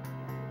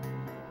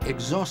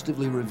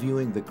 Exhaustively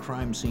reviewing the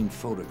crime scene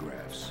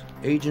photographs,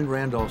 Agent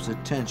Randolph's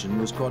attention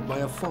was caught by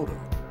a photo.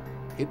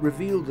 It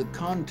revealed the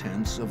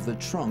contents of the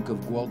trunk of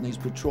Gwaltney's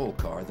patrol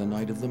car the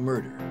night of the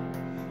murder.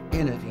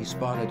 In it, he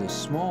spotted a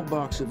small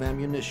box of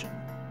ammunition.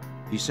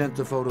 He sent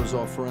the photos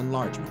off for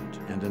enlargement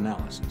and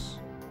analysis.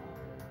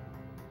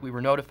 We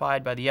were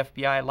notified by the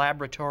FBI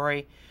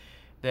laboratory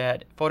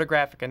that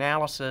photographic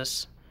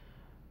analysis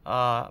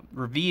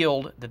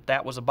revealed that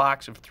that was a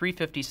box of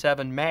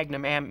 .357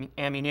 Magnum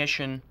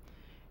ammunition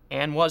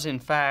and was in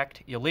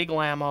fact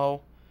illegal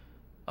ammo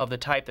of the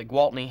type that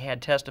Gwaltney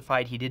had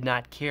testified he did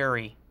not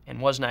carry and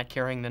was not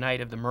carrying the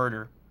night of the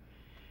murder.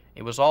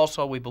 It was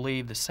also, we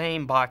believe, the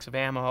same box of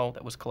ammo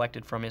that was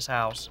collected from his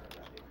house.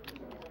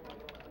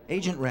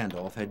 Agent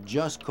Randolph had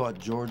just caught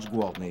George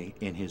Gwaltney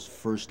in his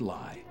first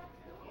lie.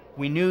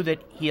 We knew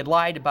that he had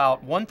lied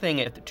about one thing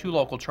at the two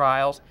local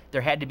trials.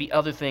 There had to be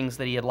other things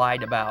that he had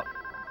lied about.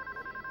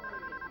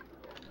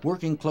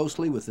 Working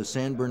closely with the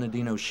San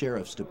Bernardino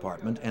Sheriff's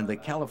Department and the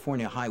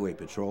California Highway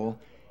Patrol,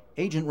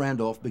 Agent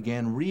Randolph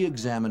began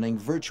re-examining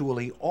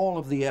virtually all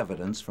of the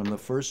evidence from the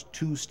first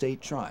two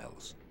state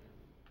trials.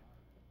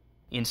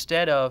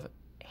 Instead of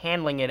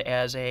handling it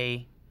as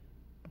a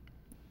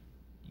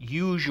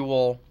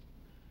usual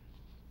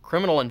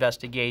criminal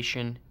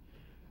investigation,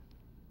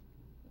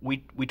 we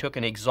took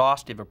an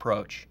exhaustive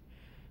approach,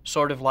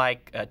 sort of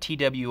like a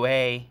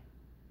TWA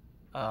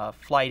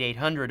Flight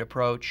 800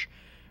 approach.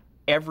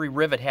 Every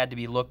rivet had to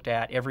be looked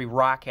at, every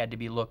rock had to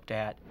be looked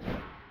at.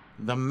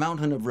 The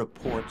mountain of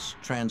reports,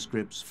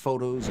 transcripts,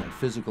 photos, and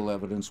physical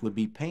evidence would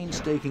be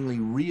painstakingly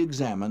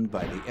re-examined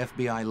by the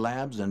FBI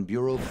labs and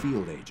Bureau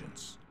field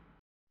agents.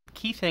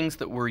 Key things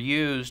that were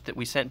used that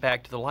we sent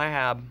back to the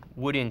lab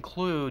would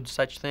include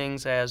such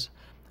things as,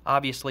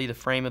 obviously, the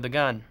frame of the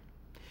gun.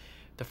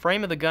 The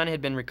frame of the gun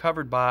had been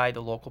recovered by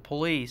the local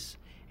police,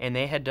 and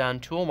they had done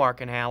tool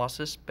mark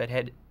analysis but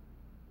had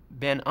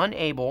been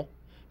unable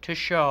to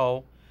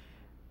show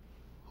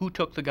who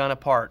took the gun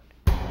apart.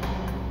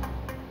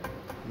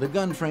 The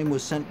gun frame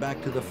was sent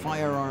back to the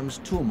Firearms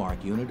Tool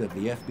Mark Unit of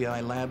the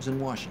FBI labs in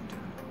Washington.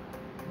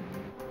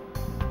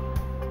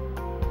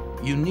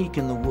 Unique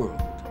in the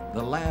world,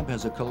 the lab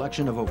has a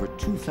collection of over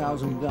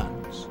 2,000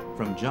 guns,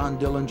 from John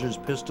Dillinger's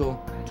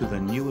pistol to the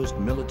newest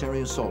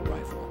military assault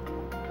rifle.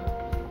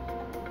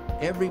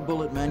 Every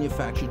bullet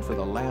manufactured for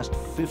the last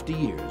 50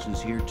 years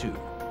is here too.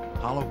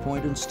 Hollow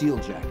point and steel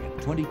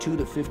jacket, 22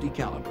 to 50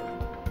 caliber.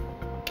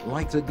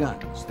 Like the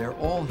guns, they're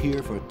all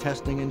here for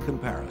testing and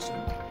comparison.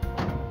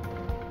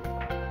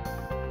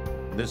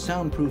 The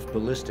soundproof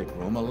ballistic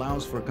room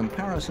allows for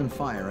comparison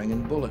firing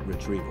and bullet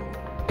retrieval.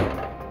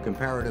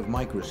 Comparative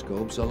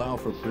microscopes allow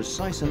for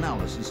precise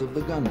analysis of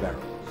the gun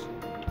barrels.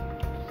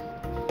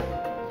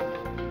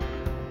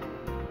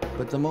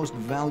 But the most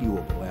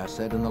valuable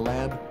asset in the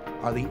lab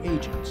are the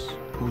agents,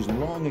 whose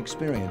long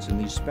experience in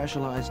these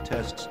specialized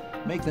tests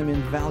make them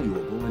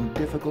invaluable in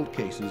difficult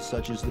cases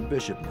such as the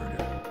Bishop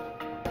murder.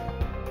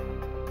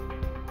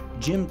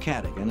 Jim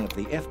Cadigan of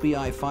the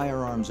FBI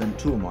Firearms and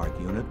Tool Mark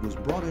Unit was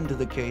brought into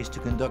the case to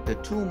conduct a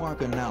tool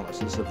mark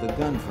analysis of the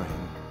gun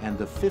frame and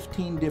the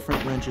 15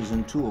 different wrenches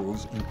and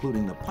tools,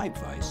 including the pipe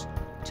vise,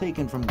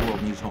 taken from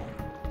Gwaltney's home.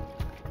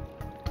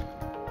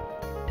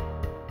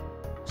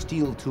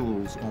 Steel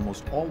tools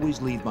almost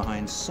always leave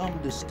behind some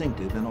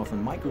distinctive and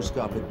often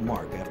microscopic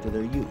mark after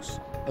their use,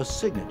 a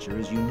signature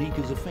as unique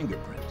as a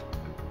fingerprint.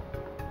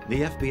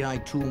 The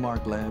FBI Tool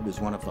Mark Lab is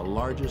one of the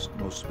largest,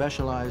 most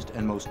specialized,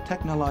 and most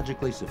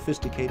technologically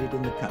sophisticated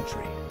in the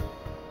country.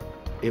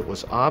 It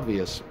was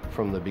obvious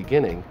from the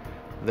beginning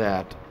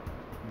that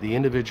the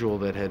individual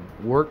that had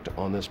worked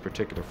on this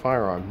particular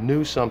firearm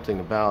knew something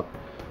about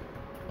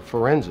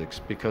forensics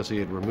because he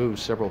had removed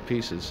several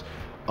pieces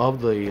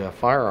of the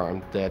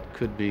firearm that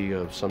could be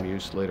of some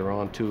use later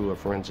on to a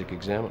forensic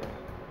examiner.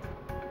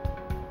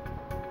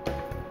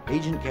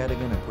 Agent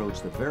Cadigan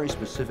approached the very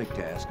specific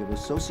task of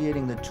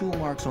associating the tool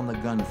marks on the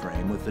gun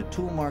frame with the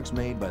tool marks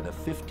made by the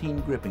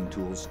 15 gripping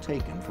tools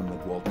taken from the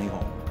Gwaltney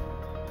home.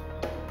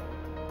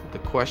 The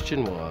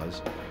question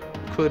was,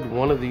 could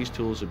one of these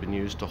tools have been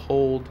used to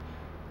hold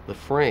the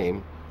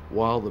frame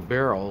while the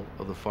barrel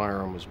of the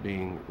firearm was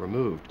being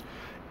removed?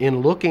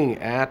 In looking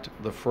at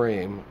the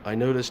frame, I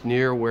noticed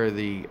near where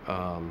the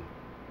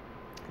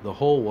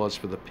hole was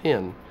for the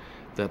pin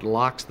that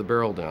locks the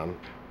barrel down,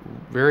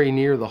 very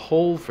near the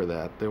hole for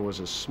that, there was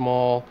a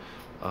small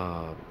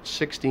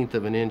 1/16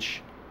 of an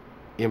inch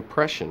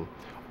impression,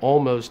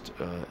 almost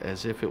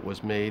as if it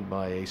was made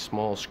by a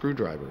small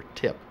screwdriver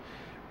tip,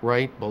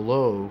 right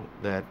below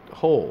that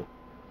hole.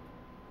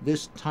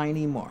 This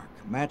tiny mark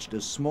matched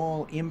a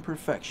small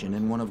imperfection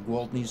in one of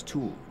Gwaltney's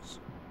tools.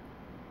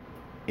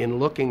 In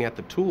looking at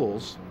the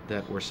tools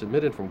that were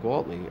submitted from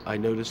Gwaltney, I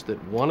noticed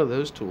that one of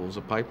those tools,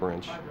 a pipe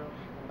wrench,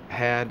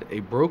 had a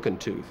broken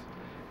tooth,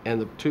 and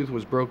the tooth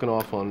was broken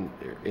off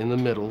in the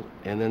middle,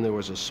 and then there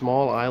was a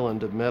small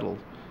island of metal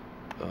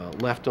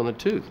left on the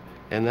tooth,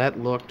 and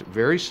that looked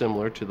very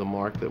similar to the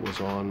mark that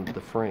was on the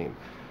frame.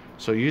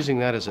 So using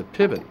that as a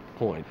pivot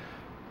point,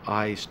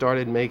 I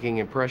started making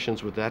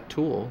impressions with that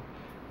tool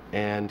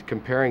and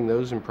comparing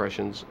those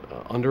impressions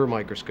under a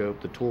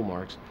microscope, the tool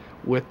marks,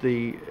 with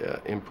the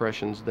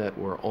impressions that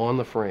were on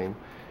the frame,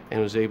 and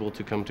was able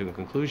to come to a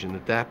conclusion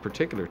that that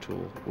particular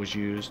tool was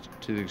used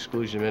to the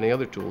exclusion of any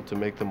other tool to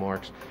make the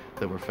marks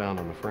that were found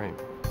on the frame.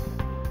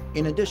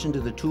 In addition to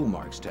the tool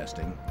marks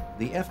testing,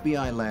 the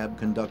FBI lab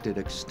conducted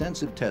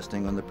extensive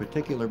testing on the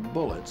particular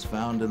bullets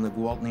found in the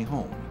Gwaltney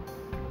home.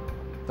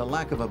 The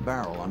lack of a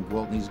barrel on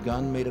Gwaltney's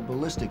gun made a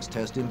ballistics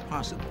test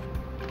impossible,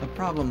 a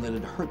problem that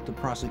had hurt the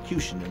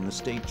prosecution in the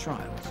state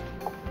trials.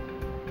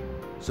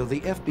 So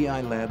the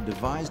FBI lab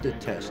devised a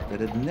test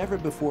that had never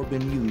before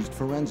been used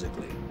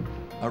forensically,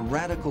 a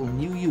radical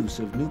new use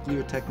of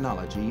nuclear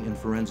technology in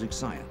forensic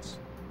science.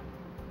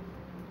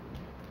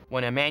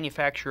 When a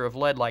manufacturer of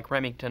lead like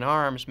Remington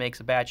Arms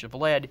makes a batch of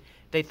lead,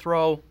 they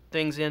throw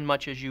things in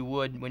much as you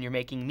would when you're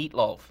making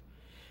meatloaf.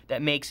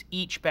 That makes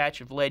each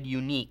batch of lead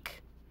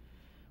unique.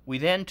 We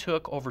then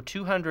took over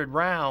 200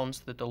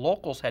 rounds that the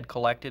locals had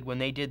collected when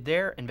they did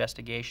their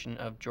investigation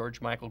of George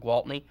Michael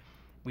Gwaltney.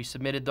 We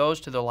submitted those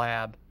to the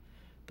lab.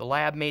 The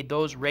lab made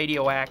those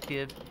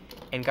radioactive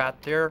and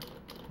got their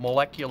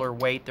molecular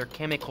weight, their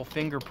chemical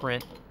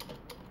fingerprint,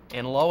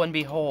 and lo and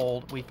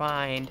behold, we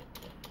find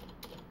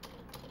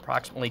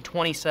approximately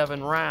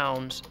 27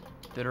 rounds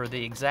that are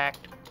the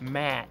exact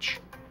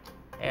match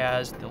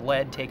as the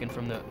lead taken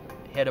from the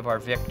head of our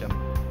victim.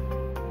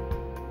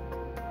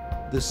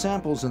 The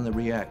samples in the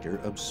reactor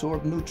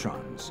absorb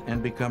neutrons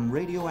and become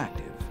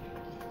radioactive.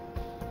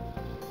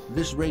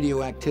 This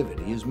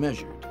radioactivity is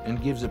measured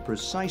and gives a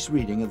precise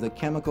reading of the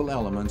chemical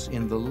elements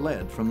in the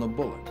lead from the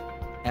bullet,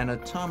 an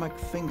atomic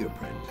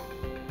fingerprint.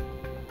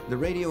 The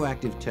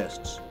radioactive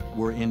tests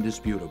were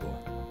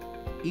indisputable.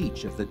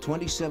 Each of the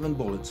 27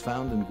 bullets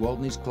found in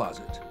Gwaltney's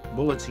closet,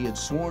 bullets he had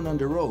sworn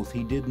under oath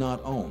he did not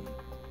own,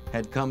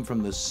 had come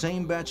from the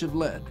same batch of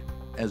lead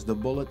as the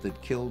bullet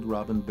that killed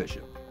Robin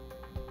Bishop.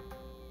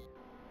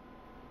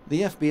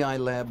 The FBI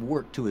lab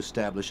worked to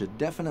establish a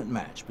definite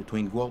match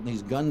between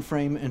Gwaltney's gun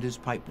frame and his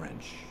pipe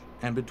wrench,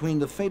 and between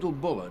the fatal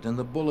bullet and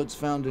the bullets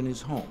found in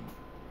his home.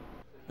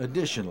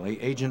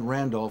 Additionally, Agent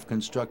Randolph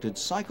constructed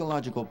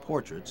psychological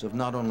portraits of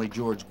not only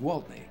George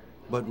Gwaltney,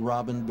 but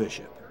Robin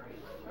Bishop.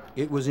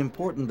 It was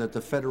important that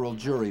the federal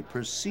jury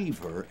perceive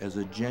her as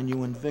a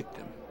genuine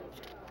victim.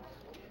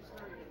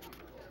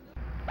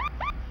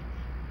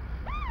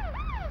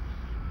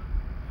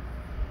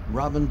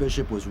 Robin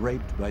Bishop was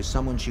raped by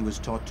someone she was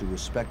taught to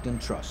respect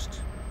and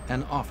trust,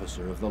 an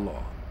officer of the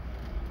law.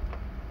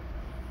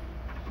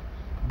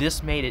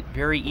 This made it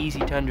very easy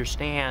to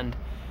understand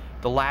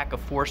the lack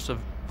of force of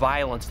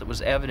violence that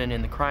was evident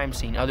in the crime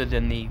scene other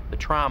than the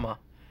trauma.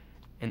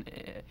 And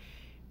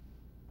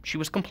she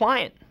was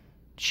compliant.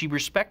 She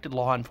respected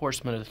law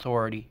enforcement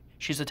authority.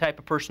 She's the type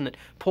of person that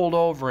pulled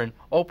over and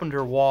opened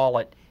her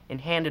wallet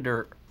and handed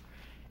her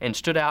and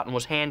stood out and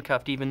was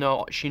handcuffed even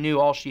though she knew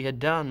all she had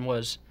done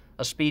was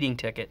a speeding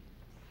ticket.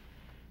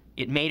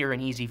 It made her an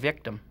easy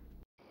victim.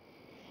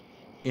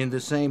 In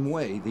the same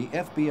way, the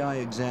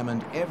FBI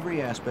examined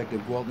every aspect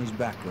of Gwaltney's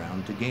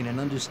background to gain an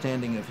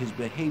understanding of his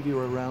behavior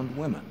around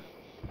women.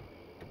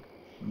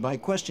 By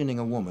questioning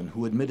a woman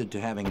who admitted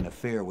to having an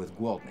affair with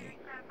Gwaltney,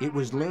 it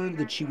was learned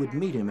that she would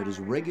meet him at his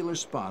regular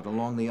spot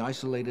along the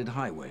isolated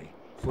highway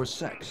for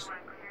sex.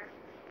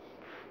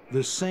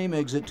 The same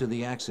exit to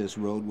the access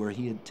road where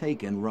he had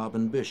taken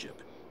Robin Bishop.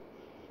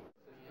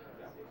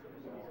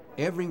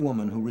 Every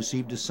woman who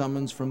received a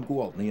summons from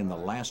Gwaltney in the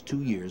last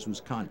 2 years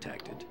was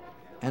contacted,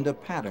 and a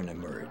pattern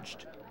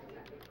emerged.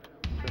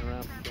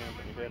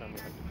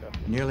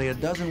 Nearly a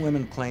dozen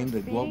women claimed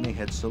that Gwaltney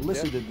had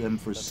solicited them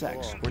for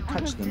sex or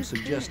touched them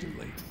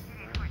suggestively.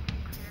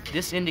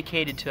 This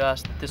indicated to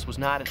us that this was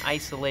not an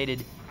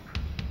isolated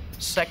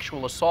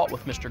sexual assault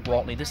with Mr.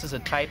 Gwaltney. This is a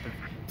type of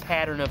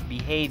pattern of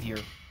behavior.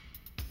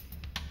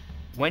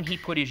 When he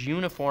put his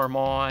uniform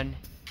on,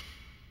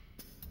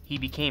 he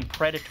became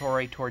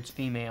predatory towards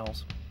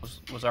females,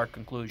 was our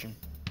conclusion.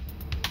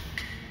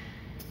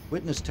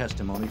 Witness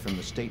testimony from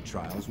the state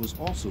trials was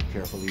also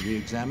carefully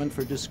re-examined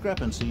for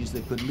discrepancies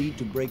that could lead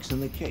to breaks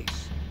in the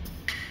case.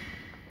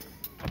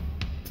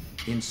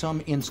 In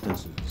some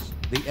instances,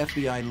 the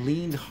FBI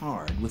leaned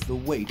hard with the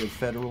weight of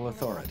federal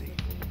authority.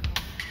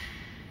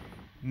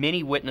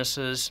 Many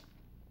witnesses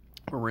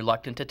were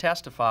reluctant to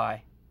testify,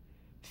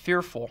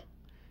 fearful.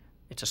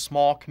 It's a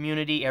small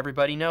community,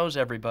 everybody knows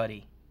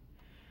everybody.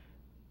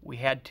 We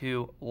had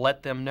to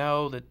let them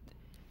know that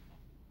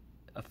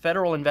a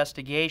federal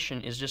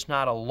investigation is just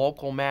not a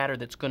local matter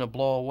that's going to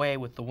blow away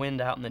with the wind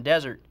out in the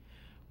desert.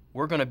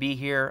 We're going to be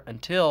here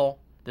until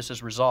this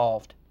is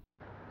resolved.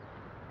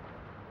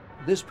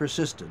 This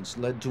persistence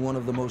led to one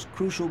of the most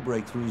crucial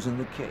breakthroughs in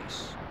the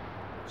case.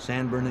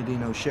 San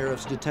Bernardino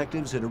Sheriff's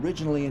detectives had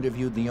originally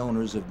interviewed the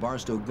owners of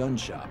Barstow gun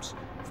shops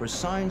for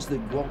signs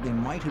that Gwaltney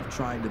might have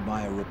tried to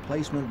buy a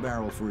replacement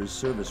barrel for his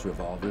service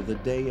revolver the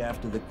day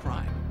after the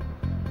crime.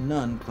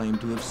 None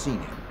claimed to have seen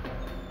him.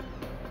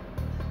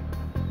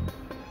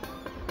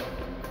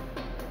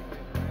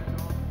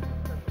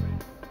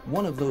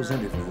 One of those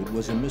interviewed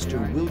was a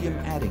Mr. William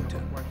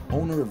Addington,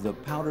 owner of the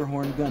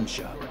Powderhorn gun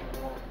shop.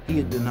 He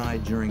had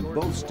denied during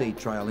both state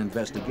trial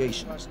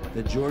investigations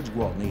that George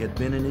Gwaltney had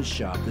been in his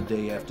shop the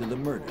day after the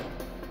murder.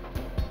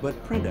 But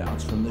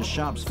printouts from the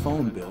shop's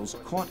phone bills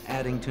caught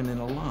Addington in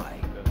a lie.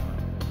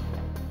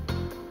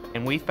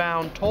 And we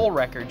found toll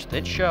records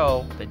that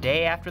show the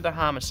day after the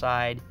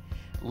homicide,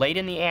 late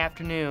in the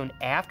afternoon,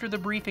 after the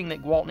briefing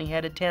that Gwaltney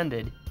had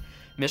attended,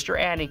 Mr.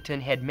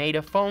 Addington had made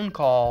a phone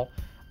call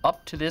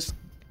up to this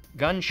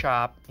gun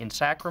shop in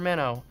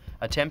Sacramento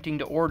attempting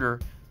to order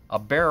a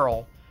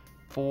barrel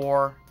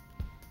for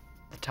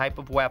the type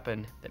of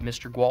weapon that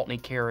Mr. Gwaltney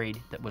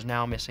carried that was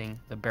now missing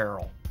the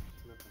barrel.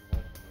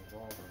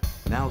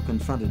 Now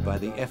confronted by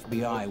the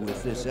FBI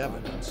with this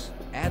evidence,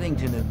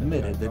 Addington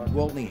admitted that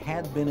Gwaltney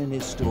had been in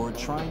his store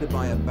trying to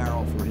buy a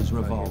barrel for his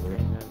revolver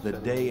the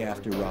day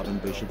after Robin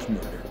Bishop's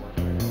murder.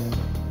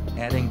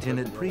 Addington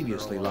had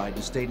previously lied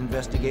to state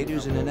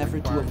investigators in an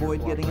effort to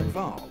avoid getting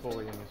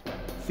involved.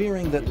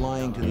 Fearing that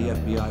lying to the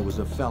FBI was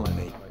a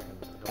felony,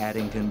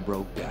 Addington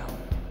broke down.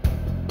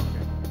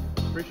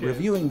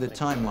 Reviewing the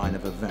timeline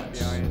of events,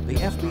 the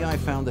FBI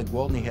found that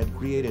Gwaltney had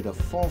created a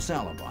false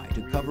alibi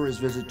to cover his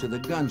visit to the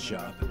gun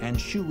shop and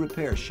shoe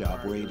repair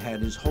shop where he'd had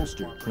his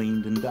holster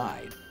cleaned and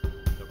dyed,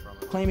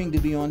 claiming to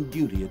be on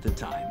duty at the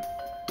time.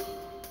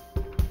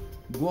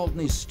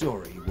 Gwaltney's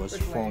story was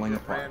falling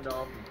apart.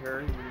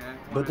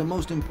 But the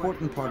most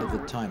important part of the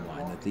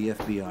timeline that the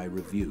FBI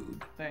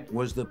reviewed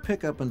was the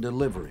pickup and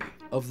delivery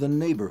of the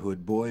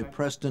neighborhood boy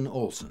Preston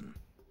Olson.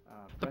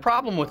 The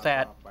problem with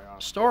that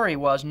story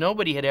was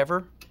nobody had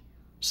ever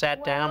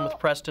sat down with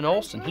Preston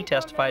Olson. He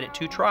testified at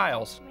 2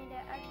 trials,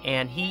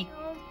 and he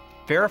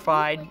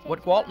verified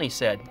what Gwaltney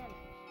said.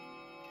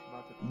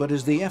 But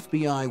as the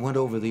FBI went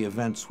over the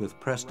events with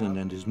Preston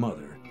and his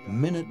mother,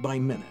 minute by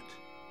minute,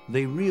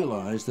 they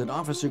realized that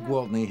Officer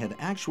Gwaltney had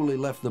actually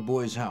left the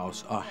boy's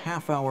house a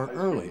half-hour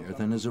earlier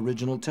than his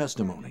original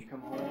testimony.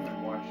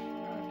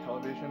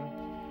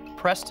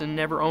 Preston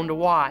never owned a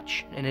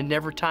watch and had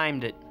never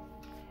timed it,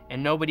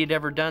 and nobody had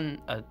ever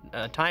done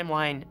a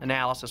timeline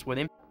analysis with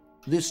him.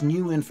 This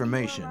new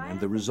information and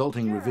the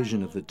resulting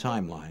revision of the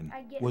timeline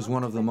was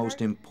one of the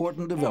most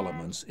important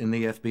developments in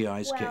the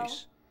FBI's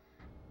case.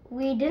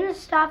 We didn't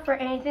stop for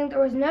anything.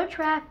 There was no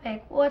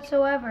traffic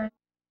whatsoever.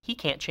 He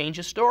can't change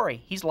his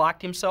story. He's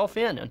locked himself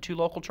in on 2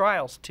 local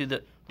trials to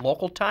the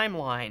local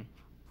timeline.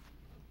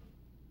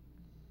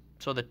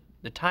 So the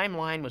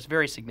timeline was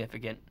very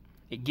significant.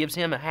 It gives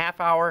him a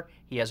half-hour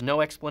he has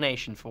no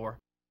explanation for.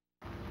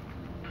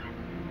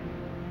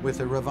 With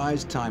the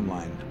revised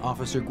timeline,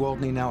 Officer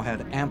Gwaltney now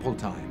had ample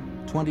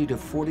time, 20 to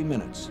 40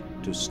 minutes,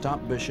 to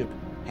stop Bishop,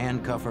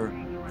 handcuff her,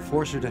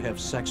 force her to have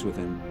sex with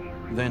him,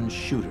 then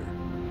shoot her.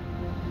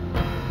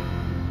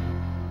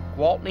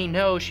 Gwaltney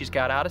knows she's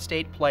got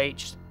out-of-state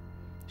plates.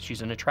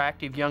 She's an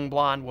attractive young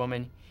blonde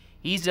woman.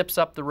 He zips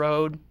up the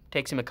road,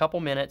 takes him a couple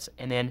minutes,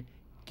 and then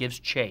gives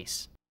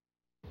chase.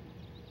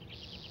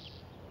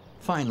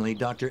 Finally,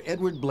 Dr.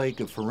 Edward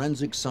Blake of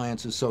Forensic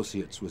Science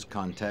Associates was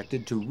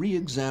contacted to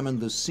re-examine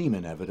the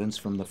semen evidence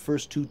from the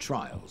first 2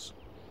 trials.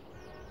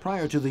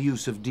 Prior to the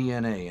use of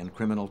DNA in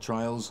criminal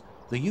trials,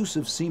 the use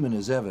of semen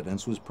as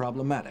evidence was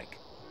problematic.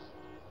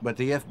 But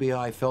the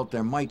FBI felt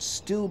there might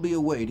still be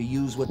a way to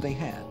use what they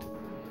had.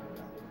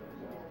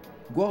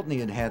 Gwaltney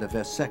had had a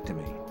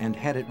vasectomy and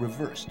had it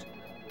reversed.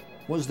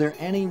 Was there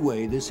any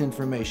way this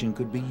information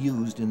could be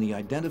used in the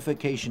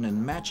identification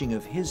and matching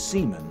of his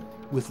semen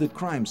with the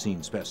crime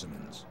scene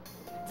specimens?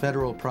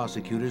 Federal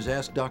prosecutors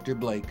asked Dr.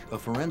 Blake, a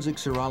forensic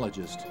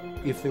serologist,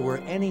 if there were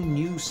any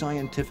new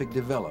scientific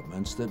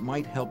developments that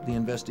might help the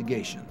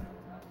investigation.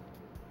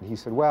 He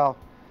said, well,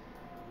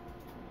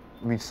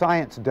 I mean,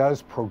 science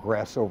does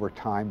progress over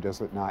time,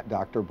 does it not,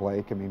 Dr.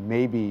 Blake? I mean,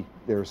 maybe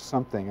there's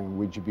something, and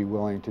would you be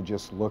willing to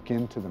just look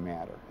into the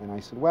matter? And I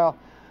said, well,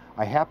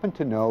 I happen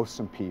to know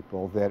some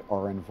people that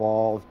are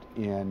involved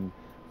in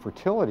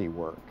fertility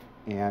work,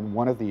 And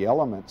one of the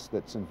elements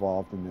that's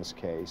involved in this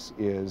case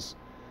is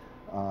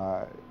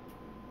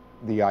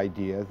the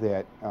idea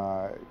that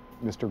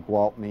Mr.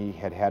 Gwaltney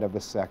had had a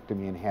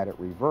vasectomy and had it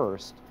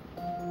reversed.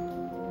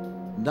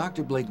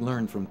 Dr. Blake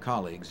learned from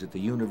colleagues at the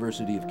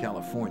University of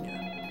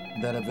California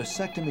that a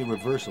vasectomy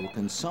reversal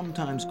can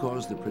sometimes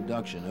cause the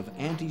production of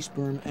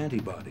anti-sperm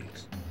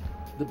antibodies.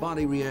 The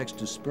body reacts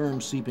to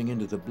sperm seeping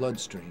into the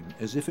bloodstream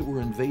as if it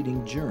were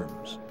invading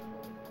germs.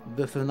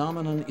 The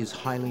phenomenon is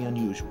highly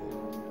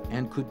unusual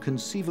and could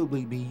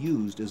conceivably be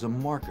used as a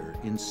marker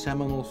in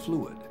seminal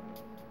fluid.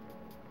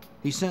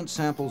 He sent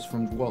samples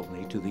from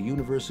Gwaltney to the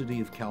University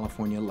of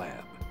California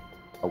lab.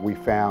 We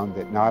found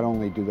that not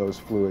only do those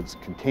fluids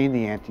contain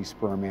the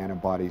anti-sperm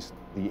antibodies,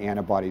 the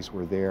antibodies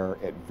were there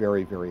at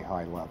very, very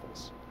high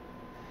levels.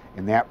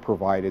 And that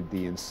provided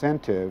the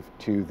incentive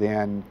to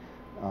then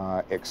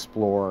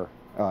explore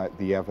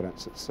the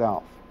evidence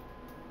itself.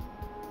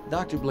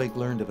 Dr. Blake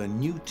learned of a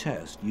new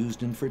test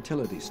used in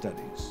fertility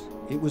studies.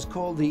 It was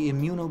called the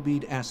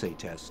immunobead assay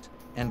test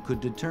and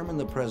could determine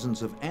the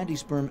presence of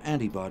anti-sperm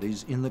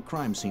antibodies in the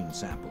crime scene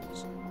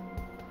samples.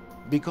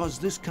 Because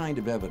this kind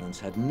of evidence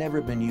had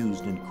never been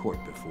used in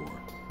court before,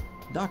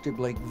 Dr.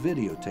 Blake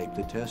videotaped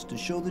the test to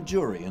show the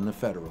jury in the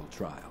federal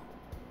trial.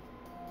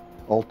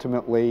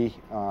 Ultimately,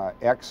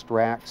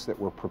 extracts that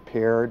were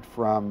prepared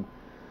from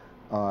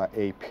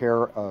a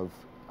pair of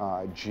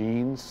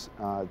genes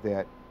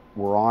that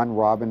were on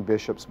Robin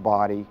Bishop's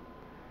body,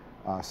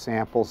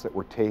 samples that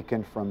were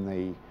taken from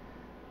the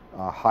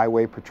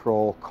Highway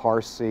Patrol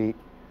car seat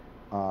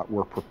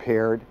were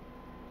prepared,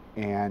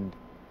 and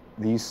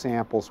these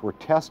samples were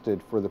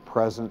tested for the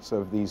presence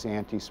of these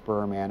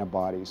anti-sperm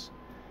antibodies.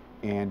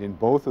 And in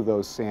both of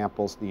those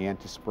samples, the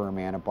anti-sperm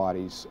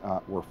antibodies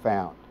were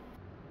found.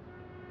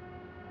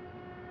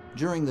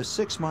 During the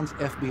 6-month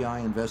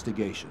FBI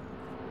investigation,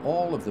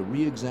 all of the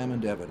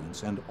re-examined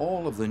evidence and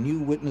all of the new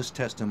witness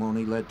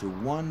testimony led to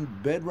one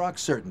bedrock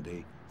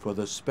certainty for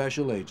the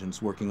special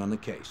agents working on the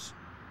case.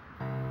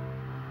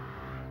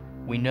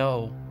 We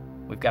know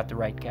we've got the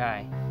right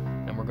guy,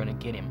 and we're going to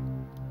get him.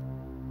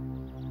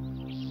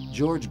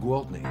 George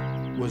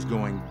Gwaltney was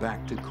going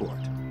back to court.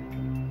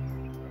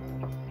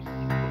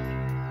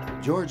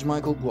 George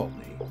Michael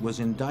Gwaltney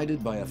was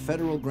indicted by a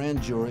federal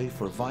grand jury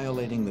for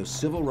violating the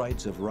civil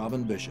rights of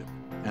Robin Bishop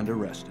and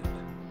arrested.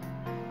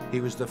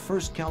 He was the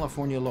first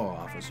California law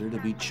officer to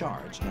be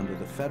charged under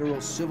the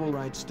federal civil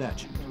rights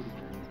statute.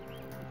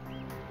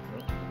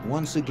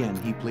 Once again,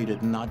 he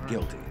pleaded not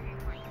guilty.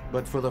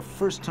 But for the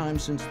first time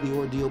since the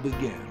ordeal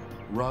began,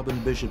 Robin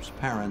Bishop's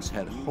parents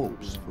had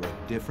hopes for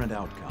a different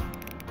outcome.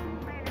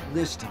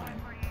 This time,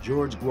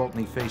 George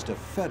Gwaltney faced a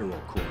federal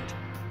court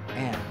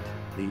and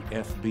the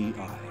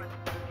FBI.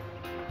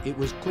 It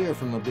was clear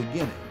from the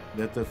beginning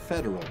that the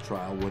federal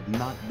trial would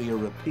not be a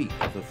repeat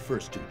of the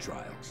first two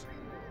trials.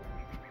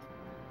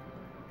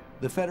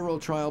 The federal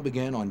trial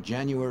began on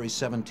January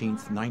 17,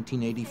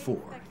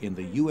 1984, in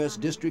the U.S.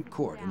 District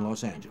Court in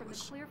Los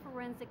Angeles.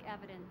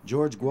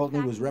 George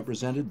Gwaltney was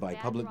represented by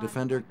public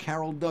defender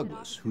Carol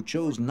Douglas, who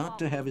chose not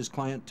to have his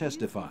client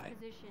testify.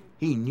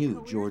 He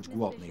knew George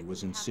Gwaltney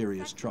was in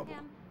serious trouble.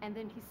 And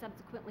then he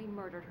subsequently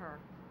murdered her.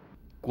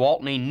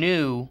 Gwaltney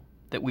knew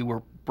that we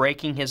were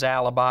breaking his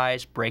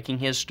alibis, breaking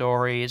his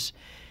stories,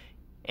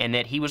 and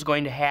that he was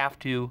going to have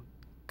to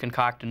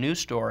concoct a new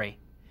story.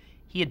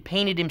 He had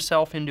painted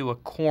himself into a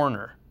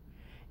corner,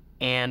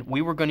 and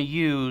we were going to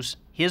use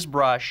his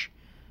brush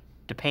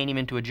to paint him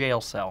into a jail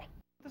cell.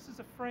 This is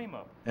a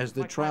frame-up. As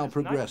the trial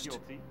progressed,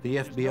 the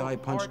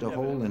FBI punched a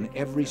hole in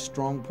every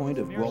strong point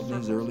of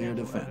Gwaltney's earlier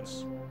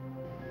defense.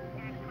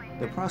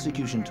 The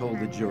prosecution told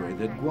the jury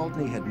that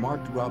Gwaltney had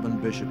marked Robin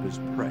Bishop as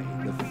prey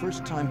the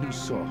first time he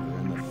saw her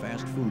in the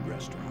fast food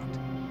restaurant.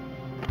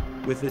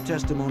 With the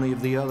testimony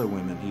of the other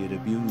women he had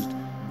abused,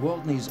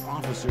 Gwaltney's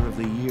Officer of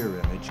the Year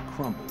image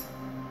crumbled.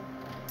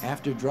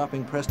 After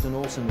dropping Preston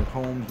Olson at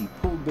home, he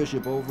pulled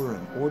Bishop over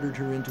and ordered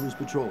her into his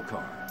patrol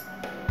car.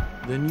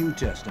 The new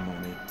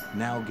testimony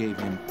now gave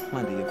him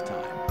plenty of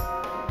time.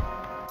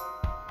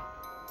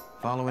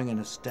 Following an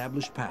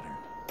established pattern,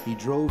 he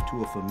drove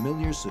to a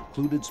familiar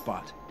secluded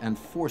spot and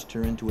forced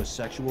her into a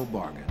sexual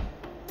bargain,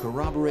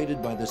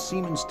 corroborated by the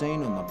semen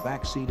stain on the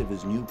back seat of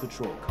his new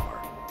patrol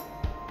car.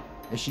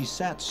 As she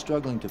sat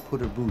struggling to put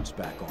her boots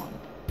back on,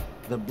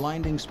 the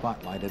blinding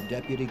spotlight of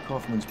Deputy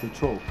Kaufman's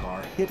patrol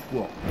car hit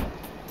Gwaltney,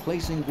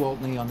 placing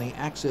Gwaltney on the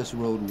access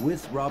road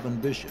with Robin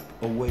Bishop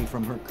away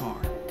from her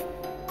car.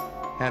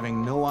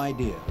 Having no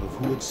idea of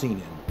who had seen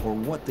him or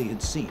what they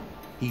had seen,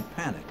 he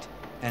panicked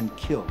and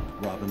killed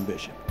Robin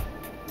Bishop.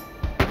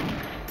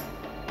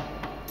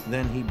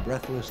 Then he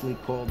breathlessly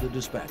called the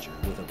dispatcher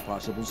with a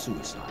possible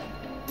suicide.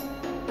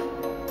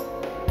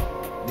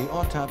 The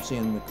autopsy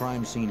and the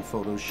crime scene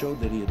photos showed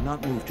that he had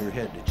not moved her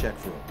head to check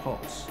for a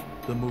pulse.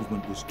 The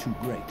movement was too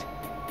great.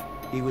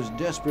 He was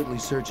desperately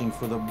searching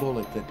for the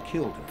bullet that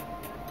killed her,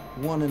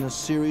 one in a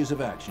series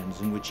of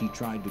actions in which he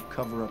tried to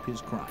cover up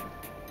his crime.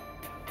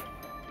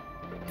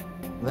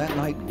 That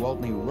night,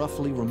 Gwaltney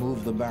roughly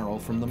removed the barrel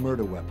from the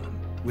murder weapon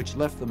which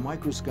left the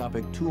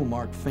microscopic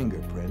tool-mark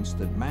fingerprints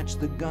that matched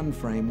the gun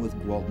frame with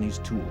Gwaltney's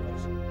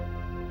tools.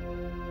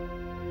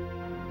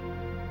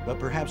 But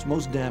perhaps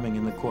most damning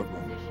in the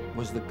courtroom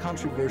was the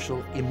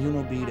controversial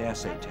immunobead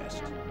assay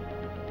test.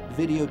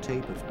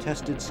 Videotape of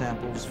tested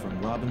samples from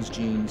Robin's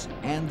jeans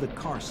and the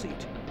car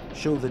seat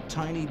show the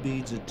tiny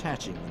beads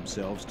attaching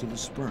themselves to the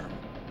sperm.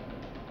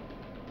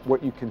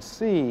 What you can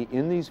see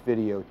in these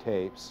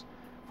videotapes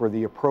for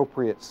the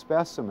appropriate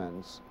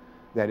specimens,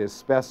 that is,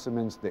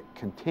 specimens that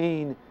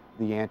contain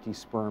the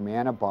anti-sperm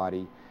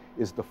antibody,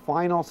 is the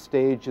final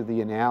stage of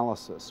the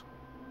analysis.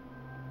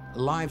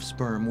 Live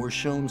sperm were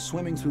shown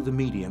swimming through the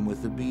medium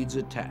with the beads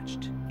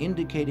attached,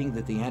 indicating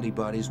that the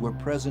antibodies were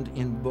present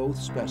in both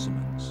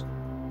specimens.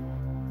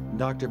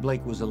 Dr.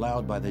 Blake was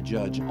allowed by the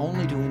judge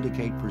only to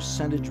indicate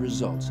percentage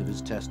results of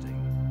his testing.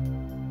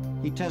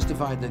 He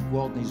testified that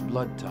Gwaltney's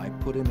blood type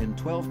put him in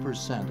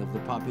 12% of the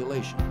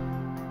population.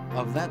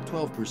 Of that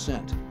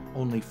 12%,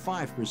 only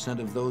 5%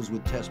 of those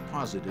would test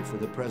positive for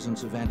the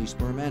presence of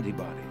anti-sperm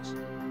antibodies.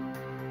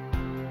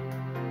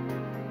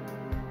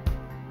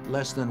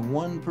 Less than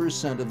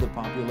 1% of the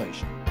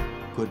population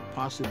could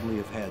possibly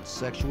have had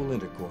sexual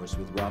intercourse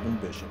with Robin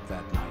Bishop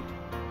that night.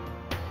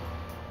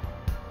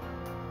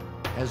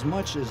 As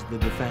much as the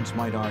defense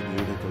might argue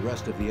that the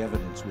rest of the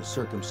evidence was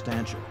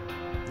circumstantial,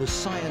 the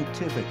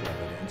scientific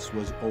evidence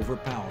was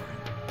overpowering.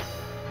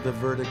 The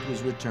verdict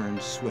was returned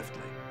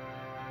swiftly.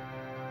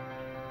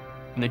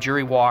 When the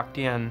jury walked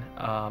in,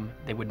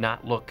 they would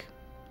not look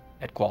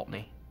at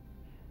Gwaltney,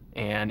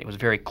 and it was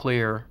very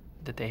clear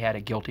that they had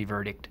a guilty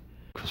verdict.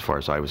 As far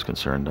as I was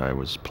concerned, I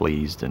was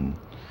pleased and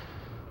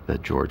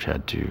that George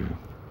had to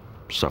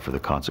suffer the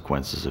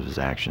consequences of his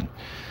action,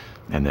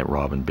 and that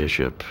Robin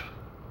Bishop's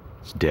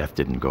death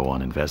didn't go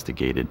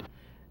uninvestigated.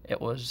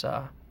 It was,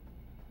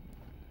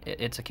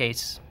 it's a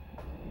case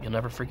you'll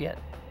never forget.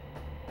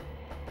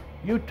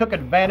 You took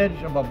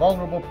advantage of a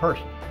vulnerable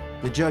person.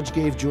 The judge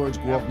gave George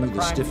Gwaltney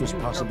the stiffest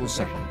possible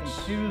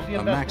sentence,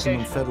 a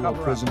maximum federal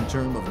prison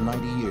term of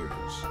 90 years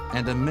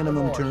and a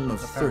minimum term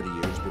of 30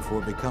 years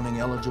before becoming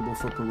eligible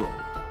for parole.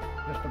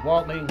 Mr.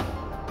 Gwaltney,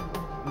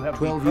 you have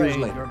 12 years betrayed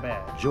your later,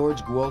 badge.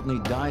 George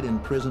Gwaltney died in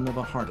prison of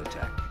a heart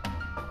attack.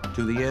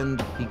 To the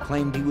end, he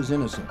claimed he was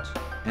innocent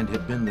and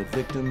had been the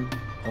victim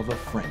of a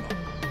frame-up.